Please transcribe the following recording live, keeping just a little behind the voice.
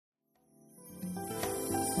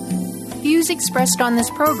views expressed on this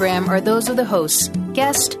program are those of the hosts,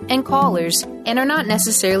 guests, and callers, and are not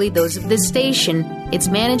necessarily those of this station, its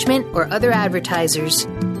management, or other advertisers.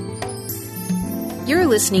 You're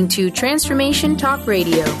listening to Transformation Talk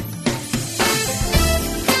Radio.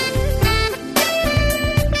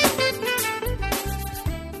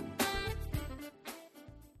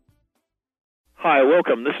 Hi,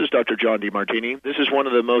 welcome. This is Dr. John DeMartini. This is one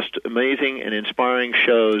of the most amazing and inspiring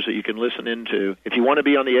shows that you can listen into. If you want to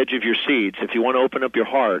be on the edge of your seats, if you want to open up your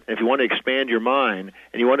heart, if you want to expand your mind,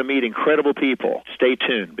 and you want to meet incredible people, stay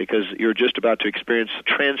tuned because you're just about to experience a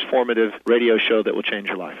transformative radio show that will change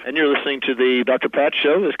your life. And you're listening to the Dr. Pat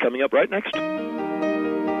Show that's coming up right next.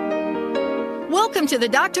 Welcome to the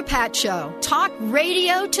Dr. Pat Show. Talk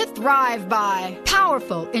radio to thrive by.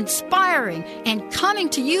 Powerful, inspiring, and coming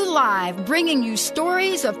to you live, bringing you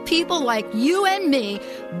stories of people like you and me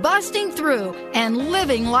busting through and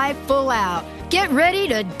living life full out. Get ready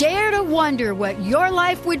to dare to wonder what your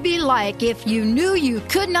life would be like if you knew you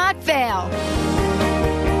could not fail.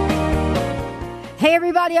 Hey,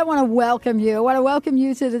 everybody, I want to welcome you. I want to welcome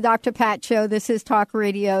you to the Dr. Pat Show. This is Talk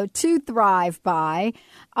Radio to Thrive By.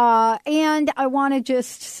 And I want to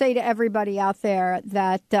just say to everybody out there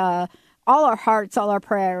that all our hearts, all our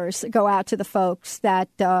prayers go out to the folks that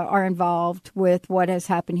are involved with what has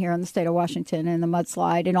happened here in the state of Washington and the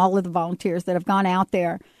mudslide, and all of the volunteers that have gone out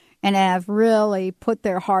there and have really put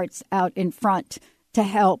their hearts out in front to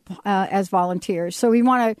help as volunteers. So we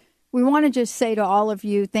want to just say to all of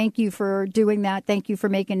you, thank you for doing that. Thank you for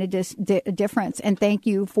making a difference. And thank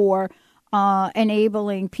you for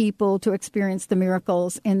enabling people to experience the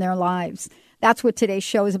miracles in their lives. That's what today's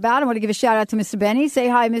show is about. I want to give a shout out to Mr. Benny. Say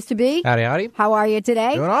hi, Mr. B. Howdy, howdy. How are you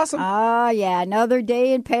today? Doing awesome. Oh, yeah. Another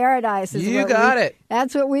day in paradise. You got it.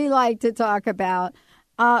 That's what we like to talk about.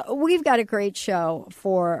 We've got a great show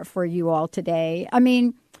for you all today. I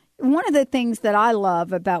mean, one of the things that I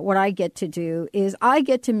love about what I get to do is I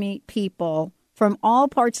get to meet people from all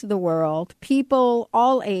parts of the world, people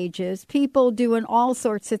all ages, people doing all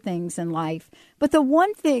sorts of things in life. But the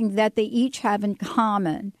one thing that they each have in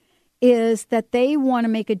common is that they want to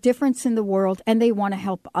make a difference in the world and they want to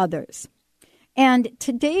help others. And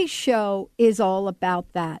today's show is all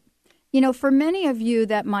about that. You know, for many of you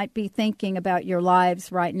that might be thinking about your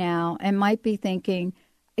lives right now and might be thinking,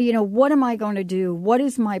 you know, what am I going to do? What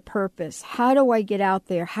is my purpose? How do I get out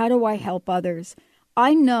there? How do I help others?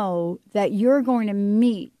 I know that you're going to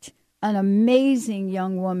meet an amazing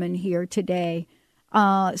young woman here today,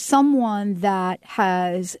 someone that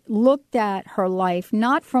has looked at her life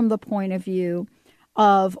not from the point of view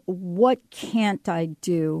of what can't I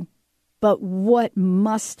do, but what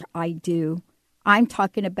must I do. I'm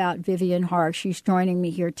talking about Vivienne Harr. She's joining me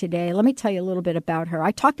here today. Let me tell you a little bit about her.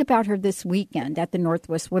 I talked about her this weekend at the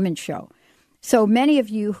Northwest Women's Show. So many of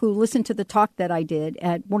you who listened to the talk that I did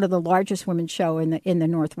at one of the largest women's show in the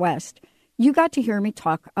Northwest, you got to hear me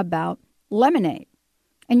talk about lemonade.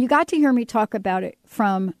 And you got to hear me talk about it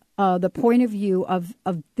from the point of view of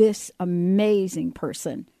this amazing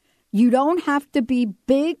person. You don't have to be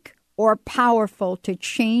big or powerful to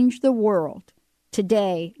change the world.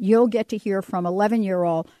 Today, you'll get to hear from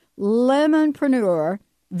 11-year-old Lemonpreneur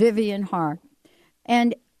Vivienne Harr.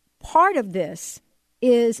 And part of this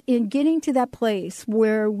is in getting to that place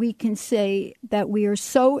where we can say that we are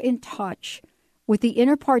so in touch with the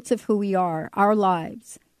inner parts of who we are, our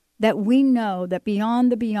lives, that we know that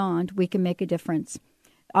beyond the beyond, we can make a difference.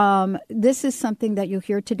 This is something that you'll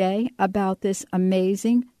hear today about this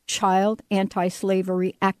amazing child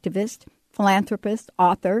anti-slavery activist, philanthropist,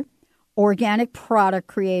 author, organic product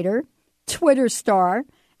creator, Twitter star,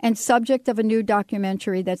 and subject of a new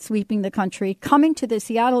documentary that's sweeping the country, coming to the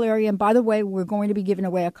Seattle area. And by the way, we're going to be giving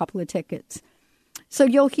away a couple of tickets. So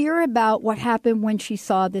you'll hear about what happened when she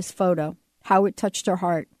saw this photo, how it touched her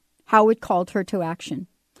heart, how it called her to action,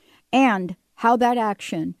 and how that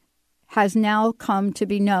action has now come to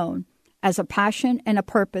be known as a passion and a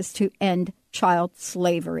purpose to end child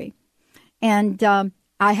slavery. And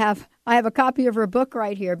I have a copy of her book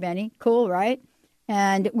right here, Benny. Cool, right?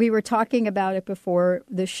 And we were talking about it before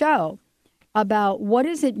the show, about what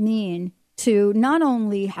does it mean to not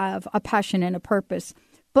only have a passion and a purpose,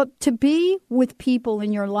 but to be with people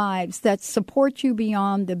in your lives that support you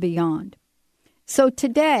beyond the beyond. So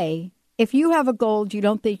today, if you have a goal you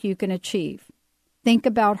don't think you can achieve, think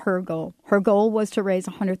about her goal. Her goal was to raise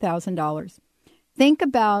 $100,000. Think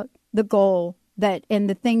about the goal that and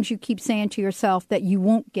the things you keep saying to yourself that you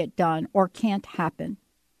won't get done or can't happen.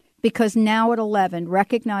 Because now at 11,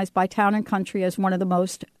 recognized by Town and Country as one of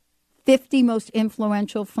the 50 most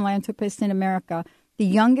influential philanthropists in America, the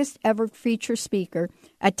youngest ever feature speaker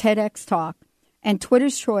at TEDx Talk, and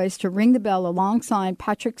Twitter's choice to ring the bell alongside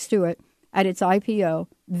Patrick Stewart at its IPO,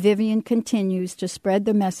 Vivienne continues to spread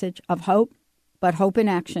the message of hope, but hope in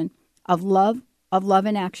action, of love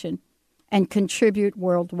in action, and contribute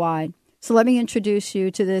worldwide. So let me introduce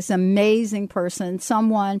you to this amazing person,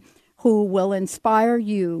 someone who will inspire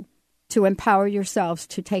you to empower yourselves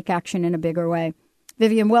to take action in a bigger way.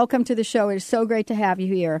 Vivienne, welcome to the show. It is so great to have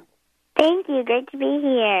you here. Thank you. Great to be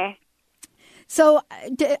here. So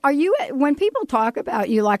are you, when people talk about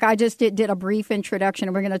you, like I just did a brief introduction,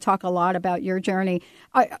 and we're going to talk a lot about your journey.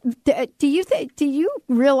 Do you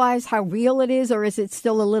realize how real it is, or is it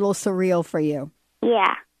still a little surreal for you?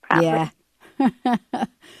 Yeah, probably. Yeah.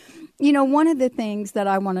 You know, one of the things that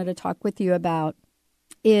I wanted to talk with you about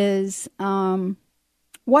is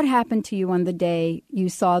what happened to you on the day you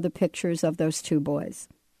saw the pictures of those two boys?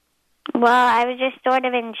 Well, I was just sort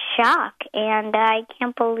of in shock, and I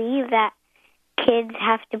can't believe that kids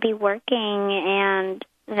have to be working, and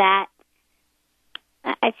that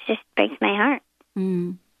it just breaks my heart.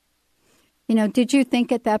 Mm. You know, did you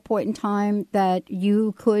think at that point in time that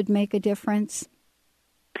you could make a difference?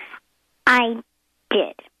 I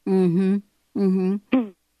did. Mm-hmm. Mm-hmm.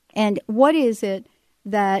 And what is it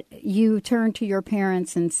that you turned to your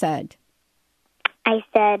parents and said? I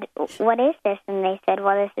said, "What is this?" And they said,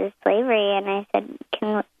 "Well, this is slavery." And I said,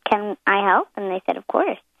 "Can I help?" And they said, "Of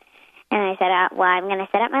course." And I said, "Well, I'm going to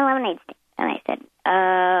set up my lemonade stand." And I said,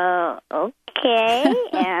 "Okay."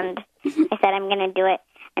 And I said, "I'm going to do it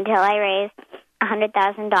until I raise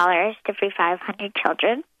 $100,000 to free 500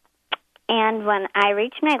 children." And when I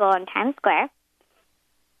reached my goal in Times Square,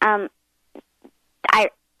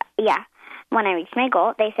 when I reached my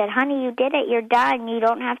goal, they said, "Honey, you did it. You're done. You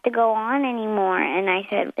don't have to go on anymore." And I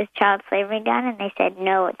said, "Is child slavery done?" And they said,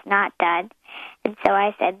 "No, it's not done." And so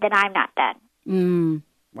I said, "Then I'm not done."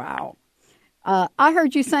 Wow. I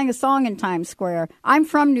heard you sang a song in Times Square. I'm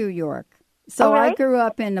from New York. So Oh, really? I grew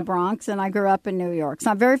up in the Bronx, and I grew up in New York.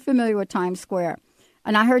 So I'm very familiar with Times Square.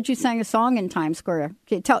 And I heard you sang a song in Times Square.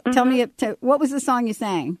 Okay, tell me, what was the song you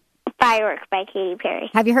sang? Fireworks by Katy Perry.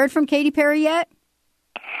 Have you heard from Katy Perry yet?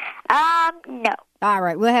 No. All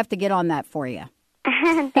right, we'll have to get on that for you.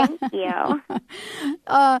 Thank you.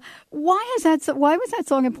 Why was that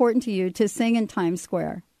song important to you to sing in Times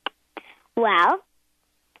Square? Well,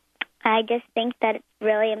 I just think that it's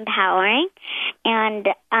really empowering. And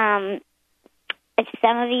if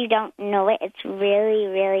some of you don't know it, it's really,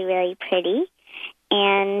 really, really pretty.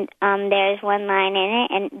 And there's one line in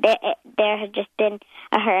it, and there had just been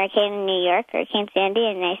a hurricane in New York, Hurricane Sandy,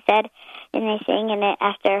 and they sang in it,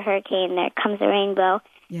 after a hurricane, there comes a rainbow.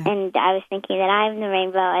 Yeah. And I was thinking that I'm the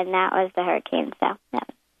rainbow, and that was the hurricane, so that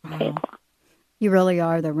was pretty cool. You really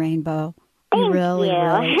are the rainbow. Thank you really, you.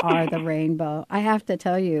 really are the rainbow. I have to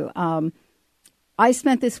tell you, I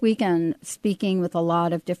spent this weekend speaking with a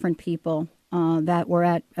lot of different people that were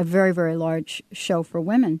at a very, very large show for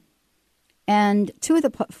women. And two of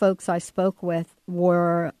the folks I spoke with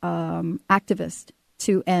were activists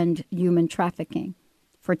to end human trafficking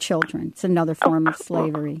for children. It's another form of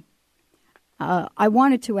slavery. I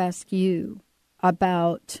wanted to ask you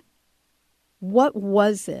about what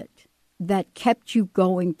was it that kept you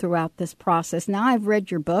going throughout this process. Now I've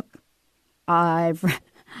read your book. I've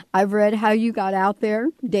read how you got out there,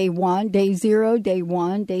 day 1, day 0, day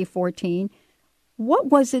 1, day 14. What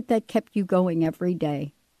was it that kept you going every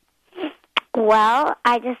day? Well,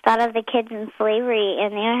 I just thought of the kids in slavery,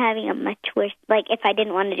 and they were having a much worse, like if I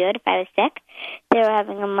didn't want to do it, if I was sick, they were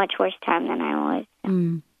having a much worse time than I was.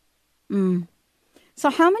 So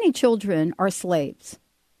how many children are slaves?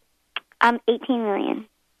 18 million.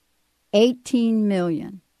 18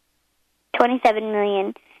 million. 27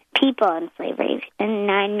 million people in slavery, and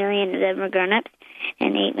 9 million of them are grown-ups,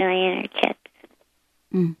 and 8 million are kids.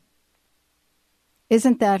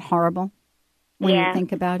 Isn't that horrible when Yeah. you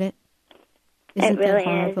think about it? It really that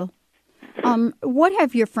horrible? What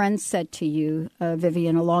have your friends said to you,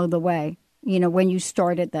 Vivienne, along the way, when you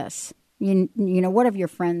started this? You know, what have your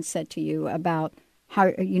friends said to you about how,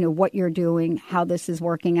 what you're doing, how this is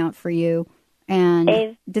working out for you?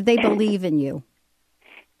 And did they believe in you?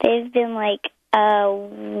 They've been like,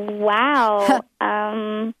 wow,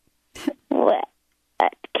 can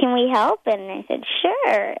we help? And I said,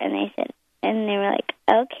 sure. And they were like,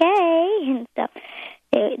 okay, and stuff.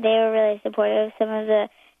 They were really supportive. Some of the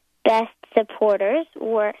best supporters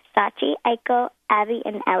were Sachi, Aiko, Abby,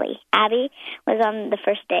 and Ellie. Abby was on the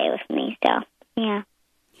first day with me, so, yeah.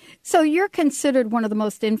 So you're considered one of the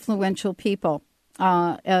most influential people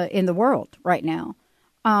in the world right now.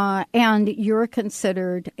 And you're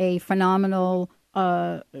considered a phenomenal,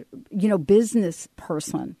 business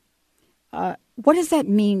person. what does that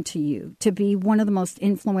mean to you to be one of the most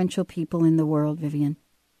influential people in the world, Vivienne?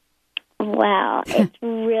 Wow, it's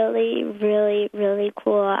really, really, really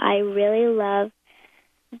cool. I really love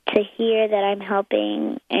to hear that I'm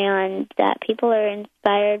helping and that people are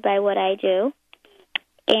inspired by what I do,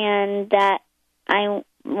 and that I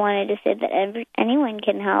wanted to say that anyone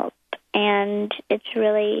can help, and it's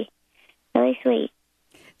really, really sweet.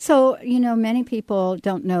 So, many people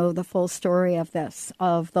don't know the full story of this,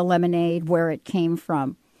 of the lemonade, where it came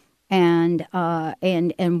from, and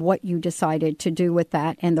what you decided to do with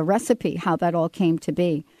that, and the recipe, how that all came to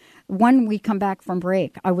be. When we come back from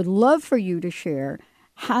break, I would love for you to share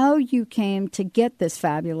how you came to get this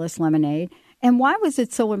fabulous lemonade, and why was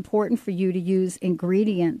it so important for you to use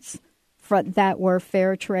ingredients that were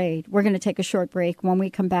fair trade. We're going to take a short break. When we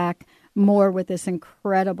come back, more with this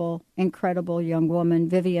incredible, incredible young woman,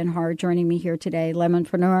 Vivienne Harr, joining me here today,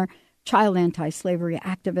 Lemonpreneur, child anti-slavery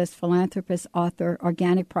activist, philanthropist, author,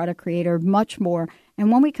 organic product creator, much more.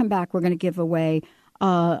 And when we come back, we're going to give away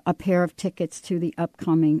a pair of tickets to the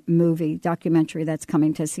upcoming documentary that's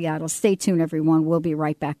coming to Seattle. Stay tuned, everyone. We'll be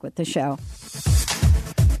right back with the show.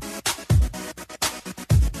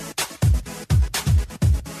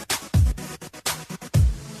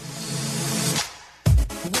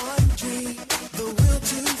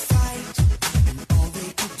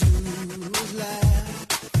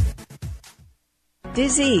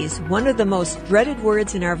 Disease, one of the most dreaded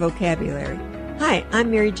words in our vocabulary. Hi, I'm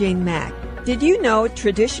Mary Jane Mack. Did you know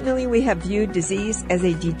traditionally we have viewed disease as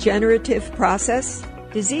a degenerative process?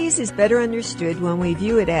 Disease is better understood when we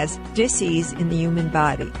view it as dis-ease in the human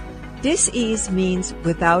body. Dis-ease means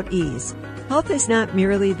without ease. Health is not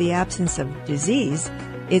merely the absence of disease,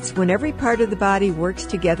 it's when every part of the body works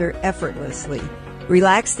together effortlessly,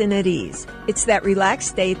 relaxed and at ease. It's that relaxed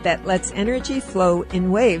state that lets energy flow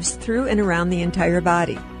in waves through and around the entire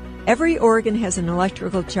body. Every organ has an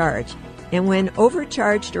electrical charge, and when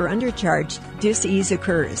overcharged or undercharged, dis-ease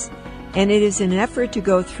occurs. And it is an effort to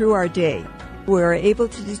go through our day. We are able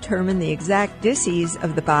to determine the exact dis-ease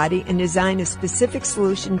of the body and design a specific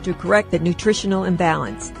solution to correct the nutritional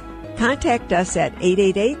imbalance. Contact us at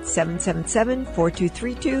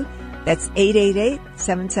 888-777-4232. That's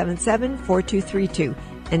 888-777-4232.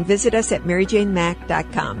 And visit us at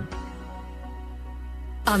maryjanemack.com.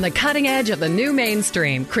 On the cutting edge of the new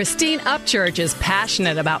mainstream, Christine Upchurch is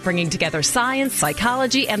passionate about bringing together science,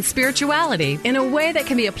 psychology, and spirituality in a way that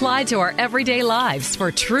can be applied to our everyday lives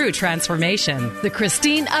for true transformation. The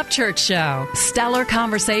Christine Upchurch Show, stellar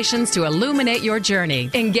conversations to illuminate your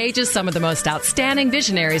journey, engages some of the most outstanding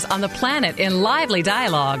visionaries on the planet in lively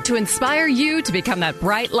dialogue to inspire you to become that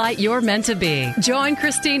bright light you're meant to be. Join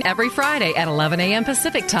Christine every Friday at 11 a.m.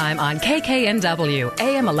 Pacific Time on KKNW,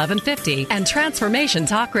 AM 1150, and Transformation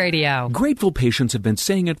Talk Radio. Grateful patients have been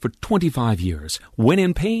saying it for 25 years. When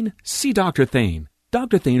in pain, see Dr. Thane.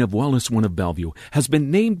 Dr. Thane of Wellness One of Bellevue has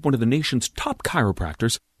been named one of the nation's top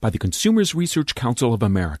chiropractors by the Consumers Research Council of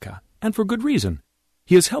America, and for good reason.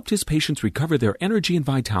 He has helped his patients recover their energy and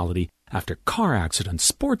vitality after car accidents,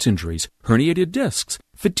 sports injuries, herniated discs,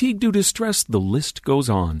 fatigue due to stress, the list goes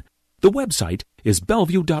on. The website is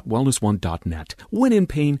bellevue.wellness1.net. When in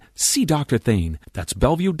pain, see Dr. Thane. That's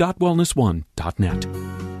bellevue.wellness1.net.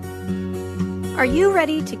 Are you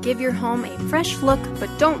ready to give your home a fresh look but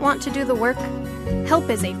don't want to do the work? Help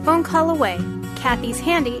is a phone call away. Kathy's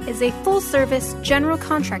Handy is a full-service general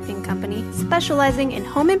contracting company specializing in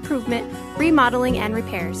home improvement, remodeling, and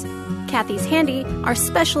repairs. Kathy's Handy are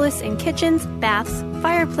specialists in kitchens, baths,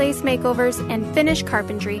 fireplace makeovers, and finish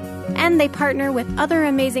carpentry, and they partner with other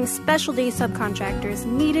amazing specialty subcontractors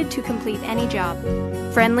needed to complete any job.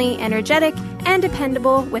 Friendly, energetic, and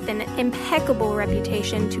dependable with an impeccable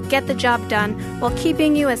reputation to get the job done while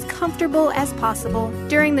keeping you as comfortable as possible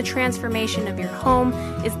during the transformation of your home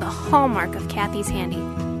is the hallmark of Kathy's Handy.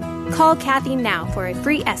 Call Kathy now for a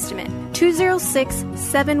free estimate.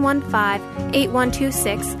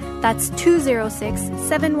 206-715-8126. That's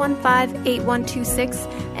 206-715-8126.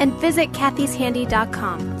 And visit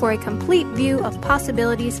kathyshandy.com for a complete view of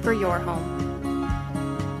possibilities for your home.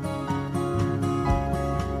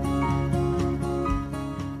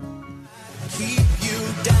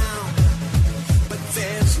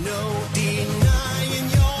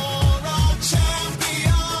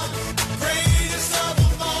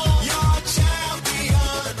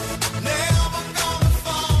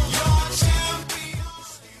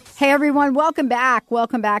 Hey, everyone. Welcome back.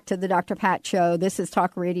 Welcome back to the Dr. Pat Show. This is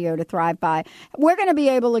Talk Radio to Thrive By. We're going to be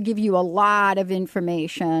able to give you a lot of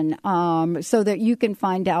information so that you can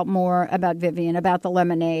find out more about Vivienne, about the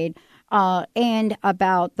lemonade. and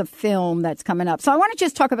about the film that's coming up. So I want to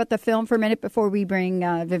just talk about the film for a minute before we bring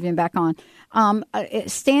Vivienne back on.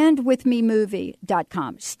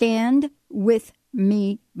 Standwithmemovie.com.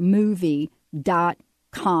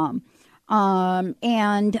 Standwithmemovie.com.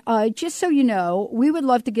 And just so you know, we would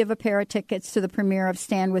love to give a pair of tickets to the premiere of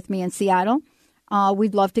Stand With Me in Seattle.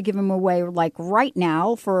 We'd love to give them away like right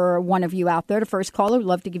now for one of you out there. The first caller, we'd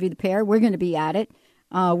love to give you the pair. We're going to be at it.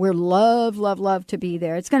 We're love to be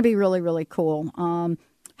there. It's going to be really, really cool.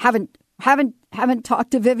 Haven't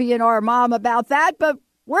talked to Vivienne or our mom about that, but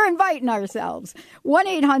we're inviting ourselves.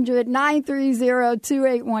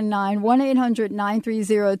 1-800-930-2819,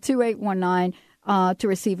 1-800-930-2819 to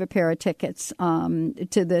receive a pair of tickets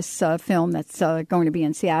to this film that's going to be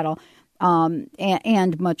in Seattle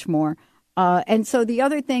and much more. And so the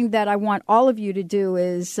other thing that I want all of you to do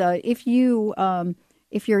is if you're at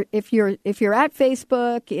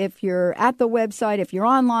Facebook, if you're at the website, if you're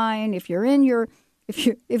online, if you're on your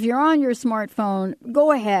smartphone,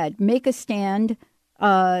 go ahead,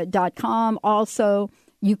 makeastand.com. Also,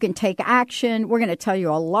 you can take action. We're going to tell you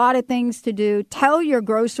a lot of things to do. Tell your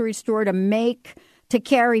grocery store to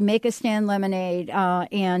carry Make a Stand lemonade,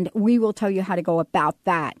 and we will tell you how to go about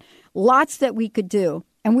that. Lots that we could do.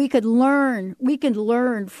 And we can learn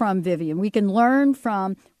from Vivienne. We can learn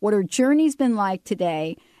from what her journey's been like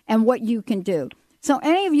today and what you can do. So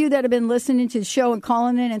any of you that have been listening to the show and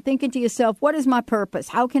calling in and thinking to yourself, what is my purpose?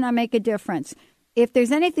 How can I make a difference? If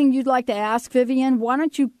there's anything you'd like to ask Vivienne, why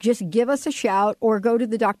don't you just give us a shout or go to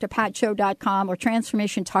the drpatshow.com or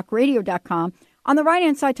transformationtalkradio.com. On the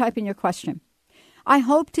right-hand side, type in your question. I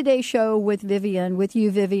hope today's show with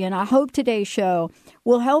you, Vivienne, I hope today's show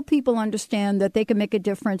will help people understand that they can make a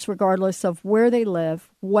difference regardless of where they live,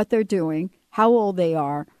 what they're doing, how old they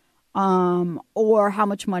are, or how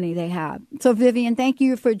much money they have. So, Vivienne, thank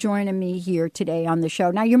you for joining me here today on the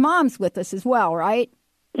show. Now, your mom's with us as well, right?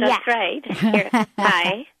 That's right.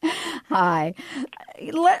 Hi. Hi.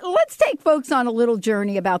 Let's take folks on a little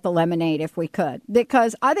journey about the lemonade, if we could,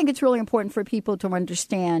 because I think it's really important for people to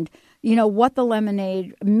understand, what the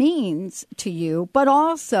lemonade means to you, but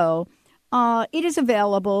also it is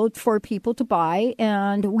available for people to buy,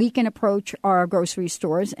 and we can approach our grocery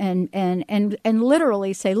stores and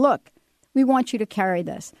literally say, look, we want you to carry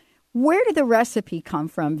this. Where did the recipe come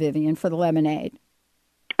from, Vivienne, for the lemonade?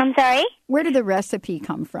 I'm sorry? Where did the recipe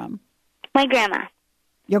come from? My grandma.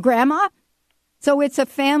 Your grandma? So it's a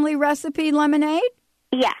family recipe lemonade?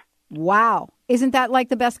 Yeah. Wow. Isn't that like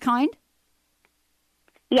the best kind?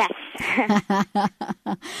 Yes.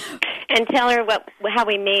 And tell her how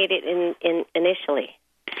we made it in initially.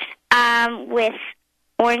 With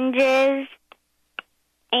oranges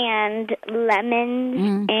and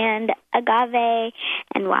lemons and agave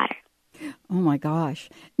and water. Oh, my gosh.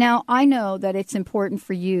 Now, I know that it's important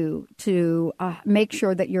for you to make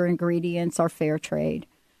sure that your ingredients are fair trade.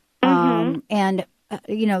 And,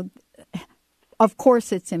 of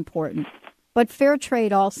course it's important. But fair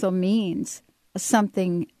trade also means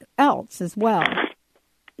something else as well.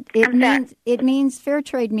 It means fair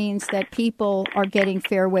trade means that people are getting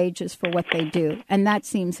fair wages for what they do. And that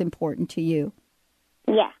seems important to you.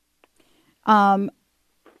 Yeah.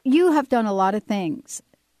 You have done a lot of things.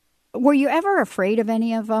 Were you ever afraid of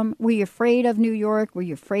any of them? Were you afraid of New York? Were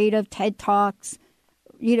you afraid of TED Talks?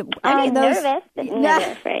 I'm nervous, but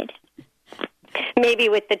never afraid. Maybe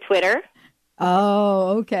with the Twitter.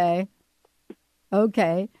 Oh, okay.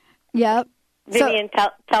 Okay. Yep. Vivienne,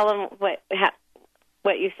 tell them what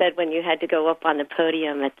you said when you had to go up on the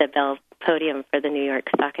podium at the Bell Podium for the New York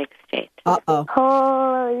Stock Exchange. Uh-oh.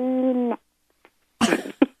 Holy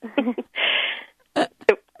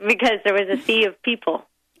Because there was a sea of people.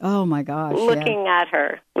 Oh, my gosh. Looking at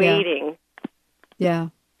her, waiting. Yeah.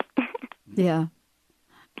 Yeah.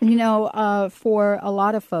 For a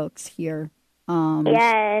lot of folks here.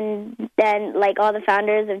 and then, all the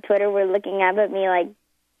founders of Twitter were looking up at me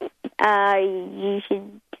you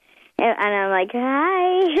should... And I'm like,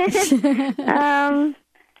 hi.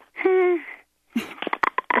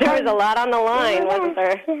 There was a lot on the line, wasn't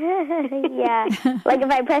there? Yeah. If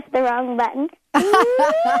I pressed the wrong button.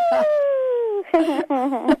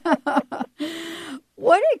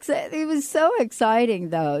 It was so exciting,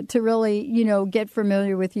 though, to really, get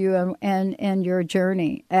familiar with you and your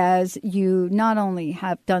journey, as you not only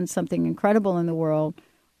have done something incredible in the world,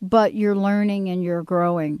 but you're learning and you're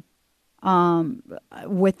growing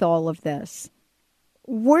with all of this.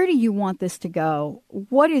 Where do you want this to go?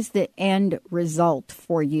 What is the end result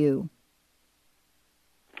for you?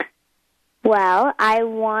 Well, I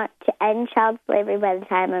want to end child slavery by the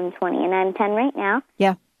time I'm 20, and I'm 10 right now.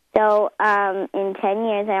 Yeah. So in 10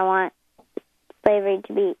 years, I want slavery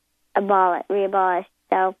to be re-abolished.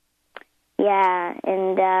 So, yeah,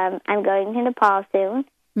 and I'm going to Nepal soon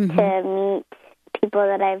to meet people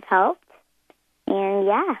that I've helped. And,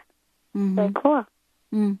 yeah, so cool.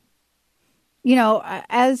 Mm. You know,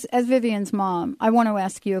 as Vivienne's mom, I want to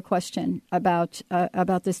ask you a question about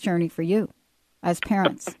this journey for you as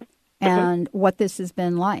parents and what this has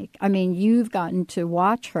been like. I mean, you've gotten to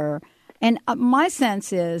watch her. And my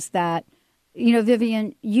sense is that, you know,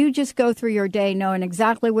 Vivienne, you just go through your day knowing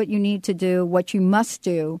exactly what you need to do, what you must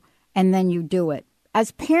do, and then you do it.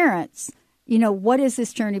 As parents, you know, what has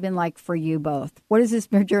this journey been like for you both? What has this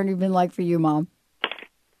journey been like for you, Mom?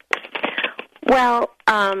 Well,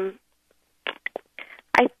 I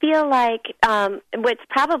feel like what's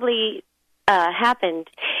probably happened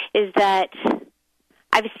is that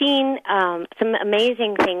I've seen some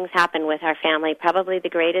amazing things happen with our family. Probably the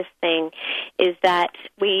greatest thing is that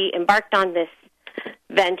we embarked on this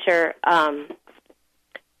venture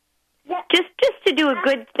just to do a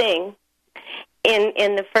good thing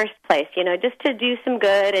in the first place, you know, just to do some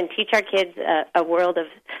good and teach our kids a world of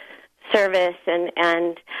service.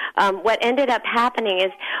 And what ended up happening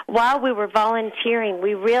is while we were volunteering,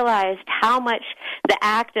 we realized how much the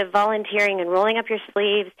act of volunteering and rolling up your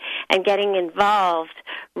sleeves and getting involved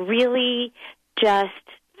really just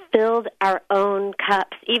filled our own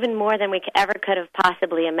cups even more than we ever could have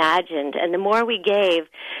possibly imagined. And the more we gave,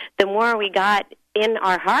 the more we got in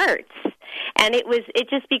our hearts. And it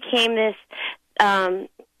just became this,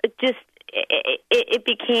 it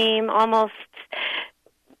became almost,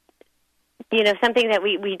 you know, something that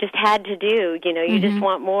we just had to do. You know, you just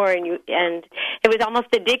want more, and it was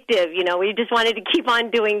almost addictive. You know, we just wanted to keep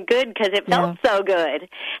on doing good because it felt so good,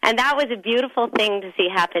 and that was a beautiful thing to see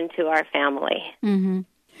happen to our family. Mm-hmm.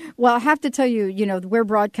 Well, I have to tell you, you know, we're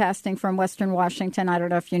broadcasting from Western Washington. I don't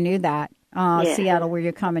know if you knew that, Seattle, where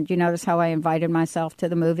you're coming. Do you notice how I invited myself to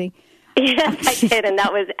the movie? Yes, I did, and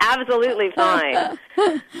that was absolutely fine.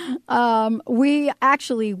 We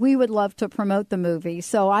would love to promote the movie,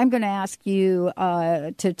 so I'm going to ask you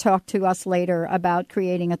to talk to us later about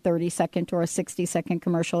creating a 30-second or a 60-second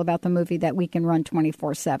commercial about the movie that we can run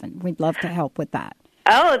 24/7. We'd love to help with that.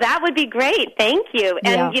 Oh, that would be great. Thank you.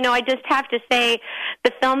 And, you know, I just have to say the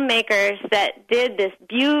filmmakers that did this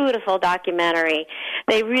beautiful documentary,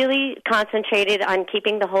 they really concentrated on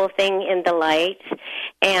keeping the whole thing in the light,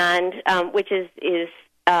 and which is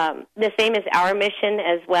the same as our mission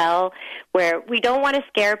as well, where we don't want to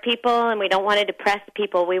scare people and we don't want to depress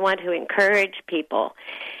people. We want to encourage people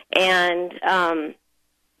and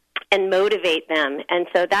motivate them. And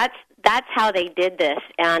so that's how they did this.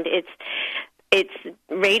 And it's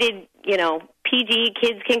rated, you know, PG.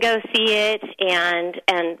 Kids can go see it, and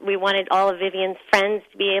we wanted all of Vivienne's friends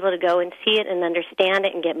to be able to go and see it and understand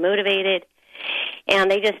it and get motivated. And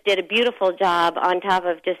they just did a beautiful job on top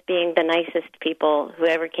of just being the nicest people who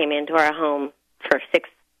ever came into our home for 6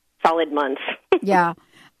 solid months. Yeah.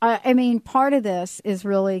 I mean, part of this is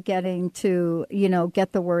really getting to, you know,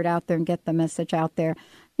 get the word out there and get the message out there.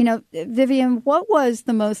 You know, Vivienne, what was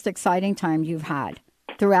the most exciting time you've had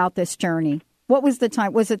throughout this journey? What was the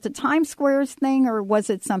time? Was it the Times Squares thing, or was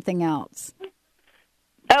it something else?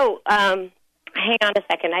 Oh, hang on a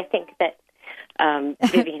second. I think that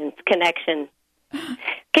Vivienne's connection.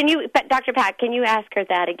 Can you, Dr. Pat, can you ask her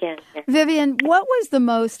that again? Vivienne, what was the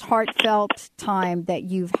most heartfelt time that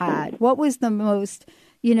you've had? What was the most,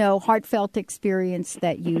 you know, heartfelt experience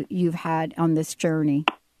that you've had on this journey?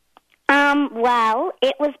 Well,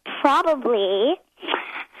 it was probably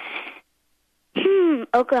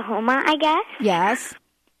Oklahoma, I guess. Yes.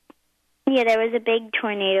 Yeah, there was a big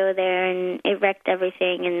tornado there, and it wrecked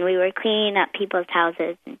everything, and we were cleaning up people's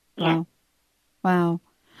houses. And, yeah. Wow.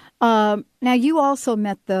 Now, you also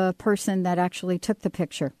met the person that actually took the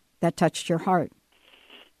picture that touched your heart.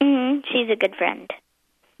 Mm-hmm. She's a good friend.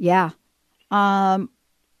 Yeah. I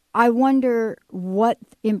wonder what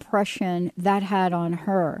impression that had on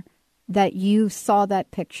her, that you saw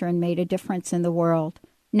that picture and made a difference in the world.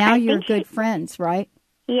 Now you're good friends, right?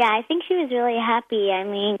 Yeah, I think she was really happy. I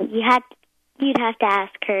mean, you'd have to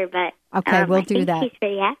ask her, but okay, we'll do that. She's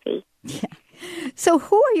pretty happy. Yeah. So,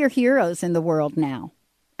 who are your heroes in the world now,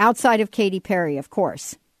 outside of Katy Perry, of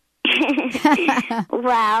course?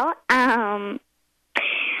 Well,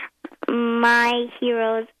 my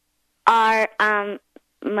heroes are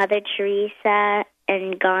Mother Teresa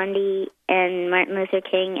and Gandhi and Martin Luther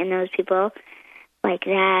King and those people like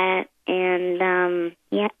that. And,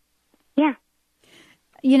 yeah.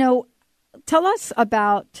 You know, tell us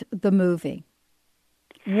about the movie.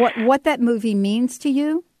 What that movie means to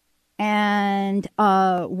you, and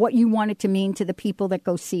what you want it to mean to the people that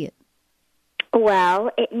go see it.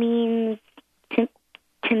 Well, it means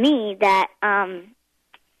to me that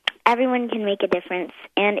everyone can make a difference,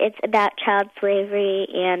 and it's about child slavery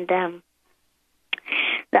and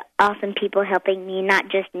the awesome people helping me, not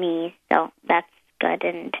just me. So that's good,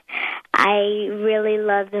 and I really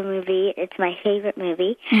love the movie. It's my favorite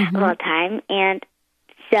movie of all time, and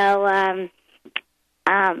so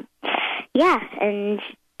yeah, and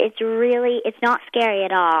it's not scary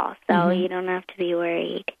at all, so you don't have to be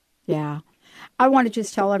worried. Yeah. I want to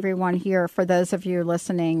just tell everyone here, for those of you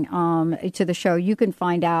listening to the show, you can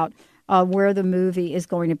find out where the movie is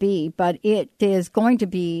going to be, but it is going to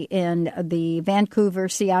be in the Vancouver,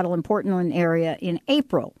 Seattle, and Portland area in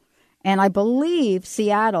April. And I believe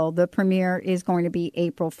Seattle, the premiere is going to be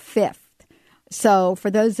April 5th. So for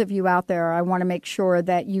those of you out there, I want to make sure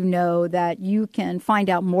that you know that you can find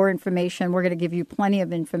out more information. We're going to give you plenty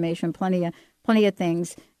of information, plenty of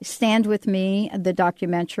things. Stand With Me, the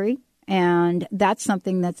documentary, and that's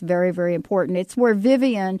something that's very, very important. It's where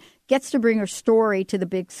Vivienne gets to bring her story to the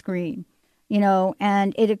big screen,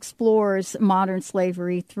 and it explores modern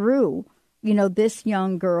slavery through, this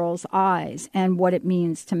young girl's eyes and what it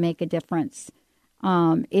means to make a difference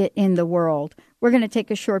in the world. We're going to take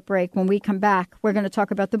a short break. When we come back, we're going to talk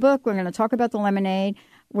about the book. We're going to talk about the lemonade.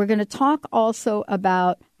 We're going to talk also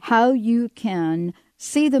about how you can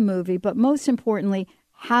see the movie, but most importantly,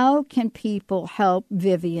 how can people help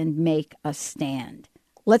Vivienne make a stand?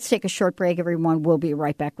 Let's take a short break, everyone. We'll be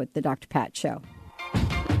right back with the Dr. Pat Show.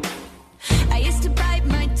 I used to bite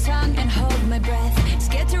my tongue and hold my breath,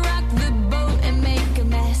 scared to rock the boat and make a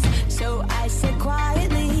mess. So I said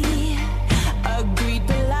quietly, agreed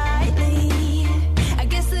politely. I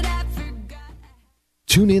guess that I forgot.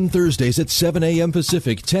 Tune in Thursdays at 7 a.m.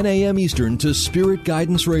 Pacific, 10 a.m. Eastern to Spirit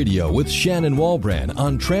Guidance Radio with Shannon Walbrand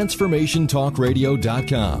on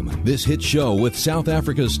TransformationTalkRadio.com. This hit show with South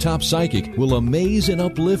Africa's top psychic will amaze and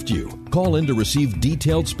uplift you. Call in to receive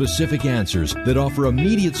detailed, specific answers that offer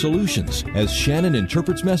immediate solutions as Shannon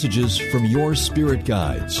interprets messages from your spirit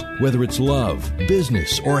guides. Whether it's love,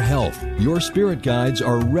 business, or health, your spirit guides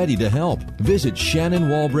are ready to help. Visit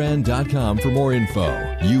ShannonWalbrand.com for more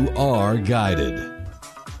info. You are guided.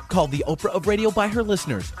 Called the Oprah of radio by her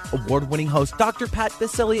listeners, award-winning host Dr. Pat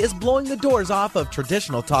Baccili is blowing the doors off of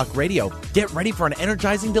traditional talk radio. Get ready for an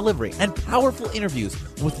energizing delivery and powerful interviews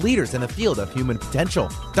with leaders in the field of human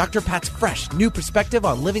potential. Dr. Pat's fresh, new perspective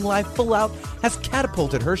on living life full out has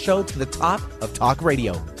catapulted her show to the top of talk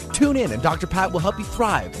radio. Tune in and Dr. Pat will help you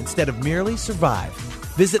thrive instead of merely survive.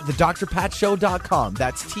 Visit thedrpatshow.com.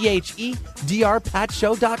 That's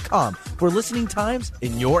THEDRPatshow.com for listening times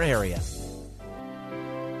in your area.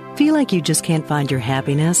 Feel like you just can't find your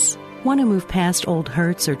happiness? Want to move past old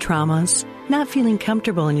hurts or traumas? Not feeling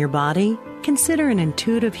comfortable in your body? Consider an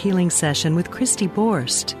intuitive healing session with Christy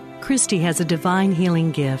Borst. Christy has a divine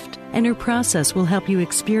healing gift, and her process will help you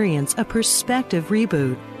experience a perspective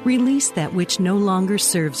reboot. Release that which no longer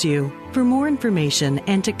serves you. For more information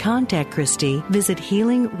and to contact Christy, visit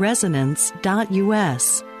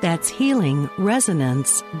healingresonance.us. That's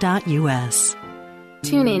healingresonance.us.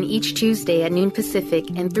 Tune in each Tuesday at noon Pacific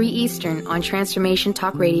and 3 Eastern on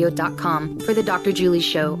TransformationTalkRadio.com for The Dr. Julie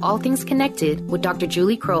Show, All Things Connected with Dr.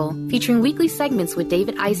 Julie Kroll, featuring weekly segments with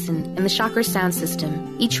David Eisen and the Chakra Sound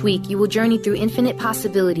System. Each week, you will journey through infinite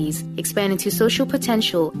possibilities, expand into social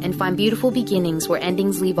potential, and find beautiful beginnings where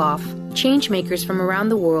endings leave off. Changemakers from around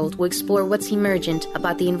the world will explore what's emergent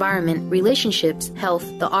about the environment, relationships,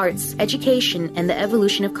 health, the arts, education, and the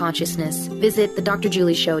evolution of consciousness. Visit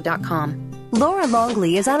thedrjulieshow.com. Laura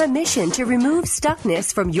Longley is on a mission to remove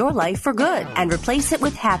stuckness from your life for good and replace it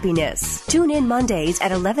with happiness. Tune in Mondays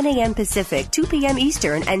at 11 a.m. Pacific, 2 p.m.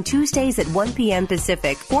 Eastern, and Tuesdays at 1 p.m.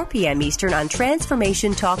 Pacific, 4 p.m. Eastern on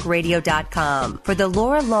TransformationTalkRadio.com for The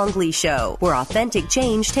Laura Longley Show, where authentic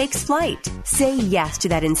change takes flight. Say yes to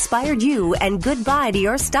that inspired you and goodbye to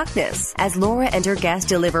your stuckness as Laura and her guests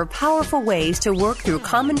deliver powerful ways to work through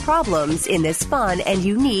common problems in this fun and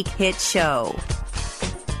unique hit show.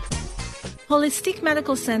 Holistic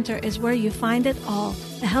Medical Center is where you find it all.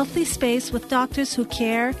 A healthy space with doctors who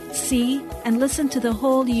care, see, and listen to the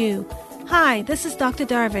whole you. Hi, this is Dr.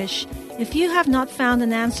 Darvish. If you have not found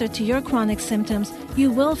an answer to your chronic symptoms,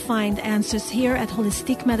 you will find answers here at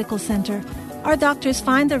Holistic Medical Center. Our doctors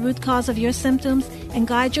find the root cause of your symptoms and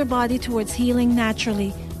guide your body towards healing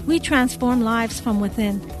naturally. We transform lives from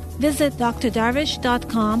within. Visit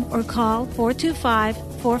drdarvish.com or call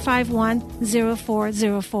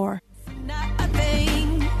 425-451-0404.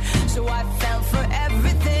 So I fell for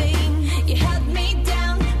everything. You held me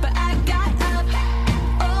down, but I got up.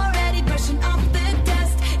 Already brushing off the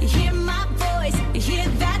dust. You hear my voice, you hear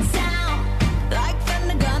that sound. Like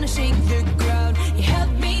thunder gonna shake the ground. You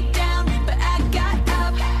held me down, but I got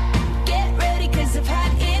up.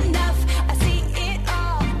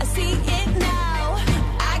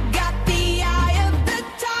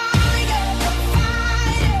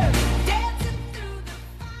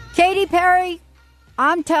 Katy Perry,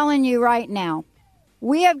 I'm telling you right now,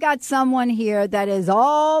 we have got someone here that is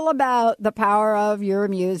all about the power of your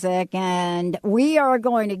music, and we are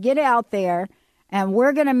going to get out there, and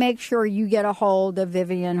we're going to make sure you get a hold of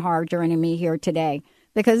Vivienne Harr joining me here today,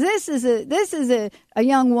 because this is a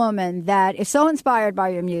young woman that is so inspired by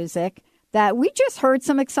your music that we just heard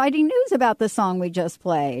some exciting news about the song we just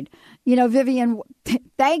played. You know, Vivienne,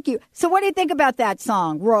 thank you. So what do you think about that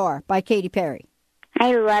song, Roar, by Katy Perry?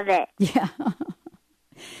 I love it. Yeah.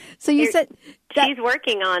 So you said that she's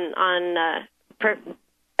working on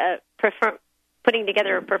putting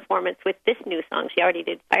together a performance with this new song. She already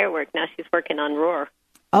did Firework. Now she's working on Roar.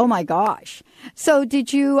 Oh, my gosh. So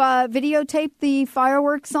did you videotape the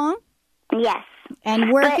Firework song? Yes.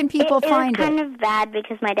 And where can people find it? It was kind of bad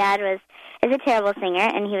because my dad is a terrible singer,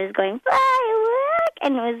 and he was going, Firework,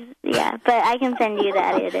 and it was, yeah. But I can send you the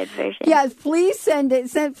edited version. Yes, please send it.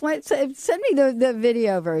 Send me the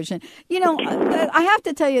video version. You know, I have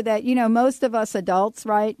to tell you that, you know, most of us adults,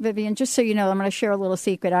 right, Vivienne, just so you know, I'm going to share a little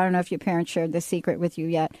secret. I don't know if your parents shared this secret with you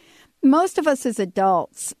yet. Most of us as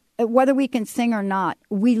adults, whether we can sing or not,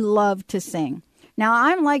 we love to sing. Now,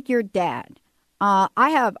 I'm like your dad.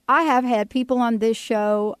 I have had people on this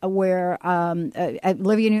show where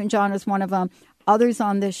Olivia Newton-John is one of them, others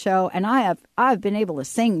on this show, and I've been able to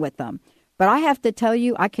sing with them. But I have to tell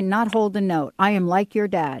you, I cannot hold a note. I am like your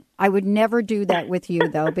dad. I would never do that with you,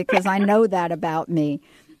 though, because I know that about me.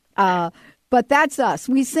 But that's us.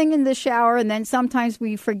 We sing in the shower, and then sometimes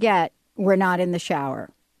we forget we're not in the shower.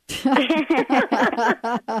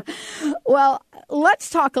 Well, let's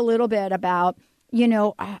talk a little bit about, you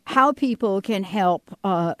know, how people can help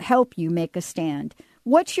you make a stand.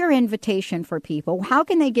 What's your invitation for people? How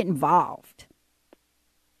can they get involved?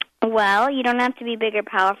 Well, you don't have to be big or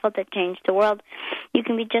powerful to change the world. You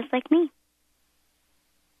can be just like me.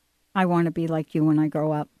 I want to be like you when I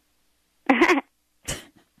grow up.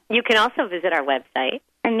 You can also visit our website.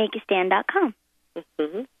 And makeastand.com.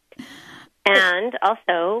 Mm-hmm. And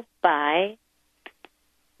also by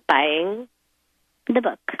buying the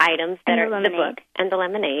book, items that are the book and the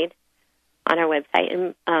lemonade on our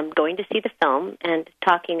website, and going to see the film and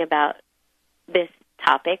talking about this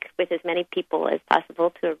topic with as many people as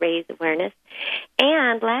possible to raise awareness.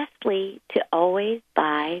 And lastly, to always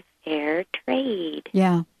buy fair trade.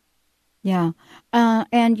 Yeah. Yeah.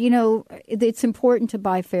 And, you know, it's important to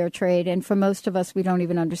buy fair trade. And for most of us, we don't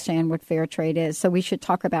even understand what fair trade is. So we should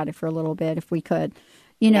talk about it for a little bit if we could.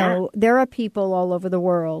 You know, there are people all over the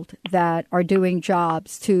world that are doing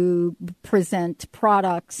jobs to present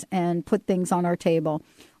products and put things on our table,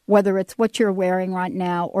 whether it's what you're wearing right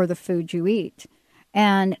now or the food you eat.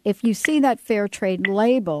 And if you see that fair trade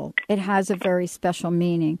label, it has a very special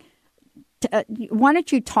meaning. Why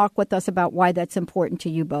don't you talk with us about why that's important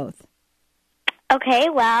to you both? Okay,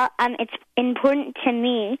 well, it's important to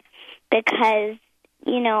me because,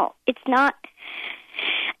 you know, it's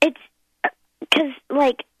because,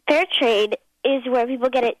 like, fair trade is where people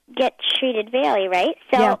get treated fairly, right?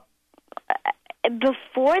 So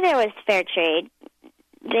before there was fair trade,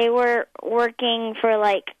 they were working for,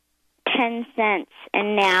 like, 10 cents,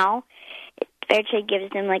 and now fair trade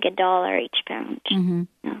gives them, like, $1 each pound. Mm-hmm.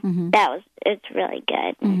 Mm-hmm. It's really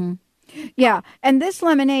good. Mm-hmm. Yeah, and this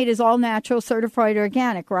lemonade is all natural, certified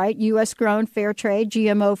organic, right? U.S. grown, fair trade,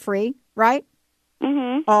 GMO free, right?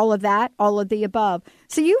 Mm-hmm. All of that, all of the above.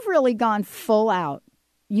 So you've really gone full out.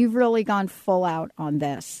 You've really gone full out on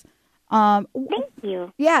this. Thank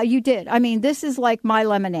you. Yeah, you did. I mean, this is like my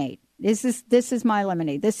lemonade. This is my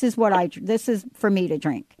lemonade. This is this is for me to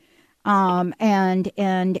drink. And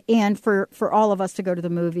for all of us to go to the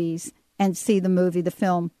movies and see the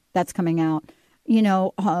film that's coming out. You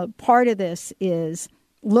know, part of this is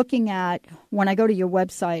looking at, when I go to your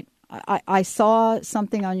website, I saw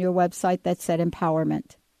something on your website that said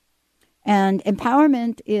empowerment. And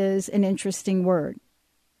empowerment is an interesting word.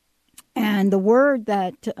 And the word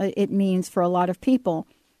that it means for a lot of people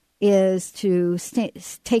is to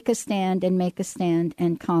take a stand and make a stand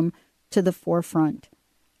and come to the forefront.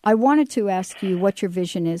 I wanted to ask you what your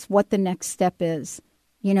vision is, what the next step is.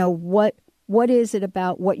 You know, what is it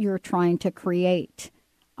about what you're trying to create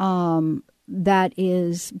that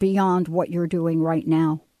is beyond what you're doing right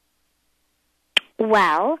now?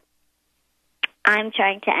 Well, I'm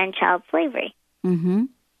trying to end child slavery. Mm-hmm.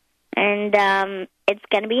 And it's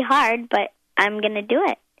going to be hard, but I'm going to do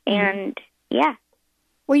it. Mm-hmm. And, yeah.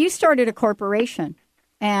 Well, you started a corporation.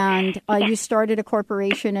 And you started a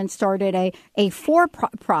corporation and started a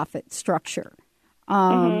for-profit structure.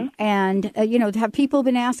 And, you know, have people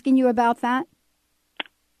been asking you about that?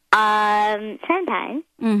 Sometimes.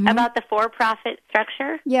 Mm-hmm. About the for-profit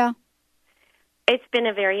structure? Yeah. It's been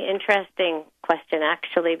a very interesting question,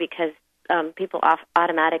 actually, because people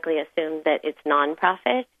automatically assume that it's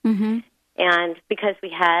nonprofit. Mm-hmm. And because we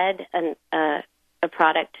had a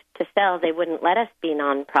product to sell, they wouldn't let us be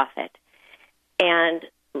nonprofit. And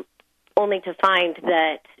only to find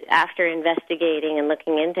that after investigating and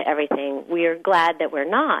looking into everything, we are glad that we're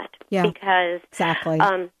not. Yeah, because exactly.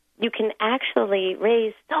 You can actually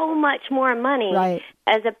raise so much more money right.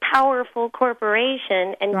 as a powerful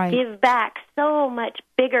corporation and right. give back so much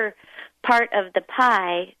bigger part of the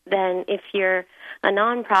pie than if you're a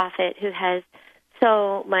nonprofit who has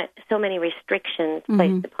so many restrictions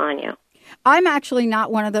placed mm-hmm. upon you. I'm actually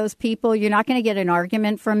not one of those people. You're not going to get an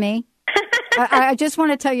argument from me. I just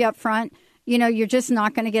want to tell you up front, you're just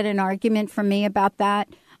not going to get an argument from me about that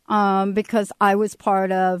because I was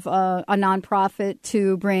part of a nonprofit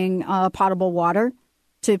to bring potable water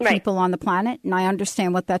to right. people on the planet, and I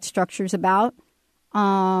understand what that structure is about,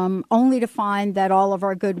 only to find that all of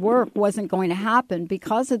our good work wasn't going to happen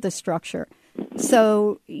because of the structure.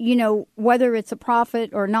 So, whether it's a profit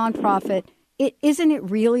or nonprofit, isn't it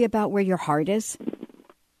really about where your heart is?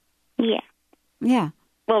 Yeah. Yeah.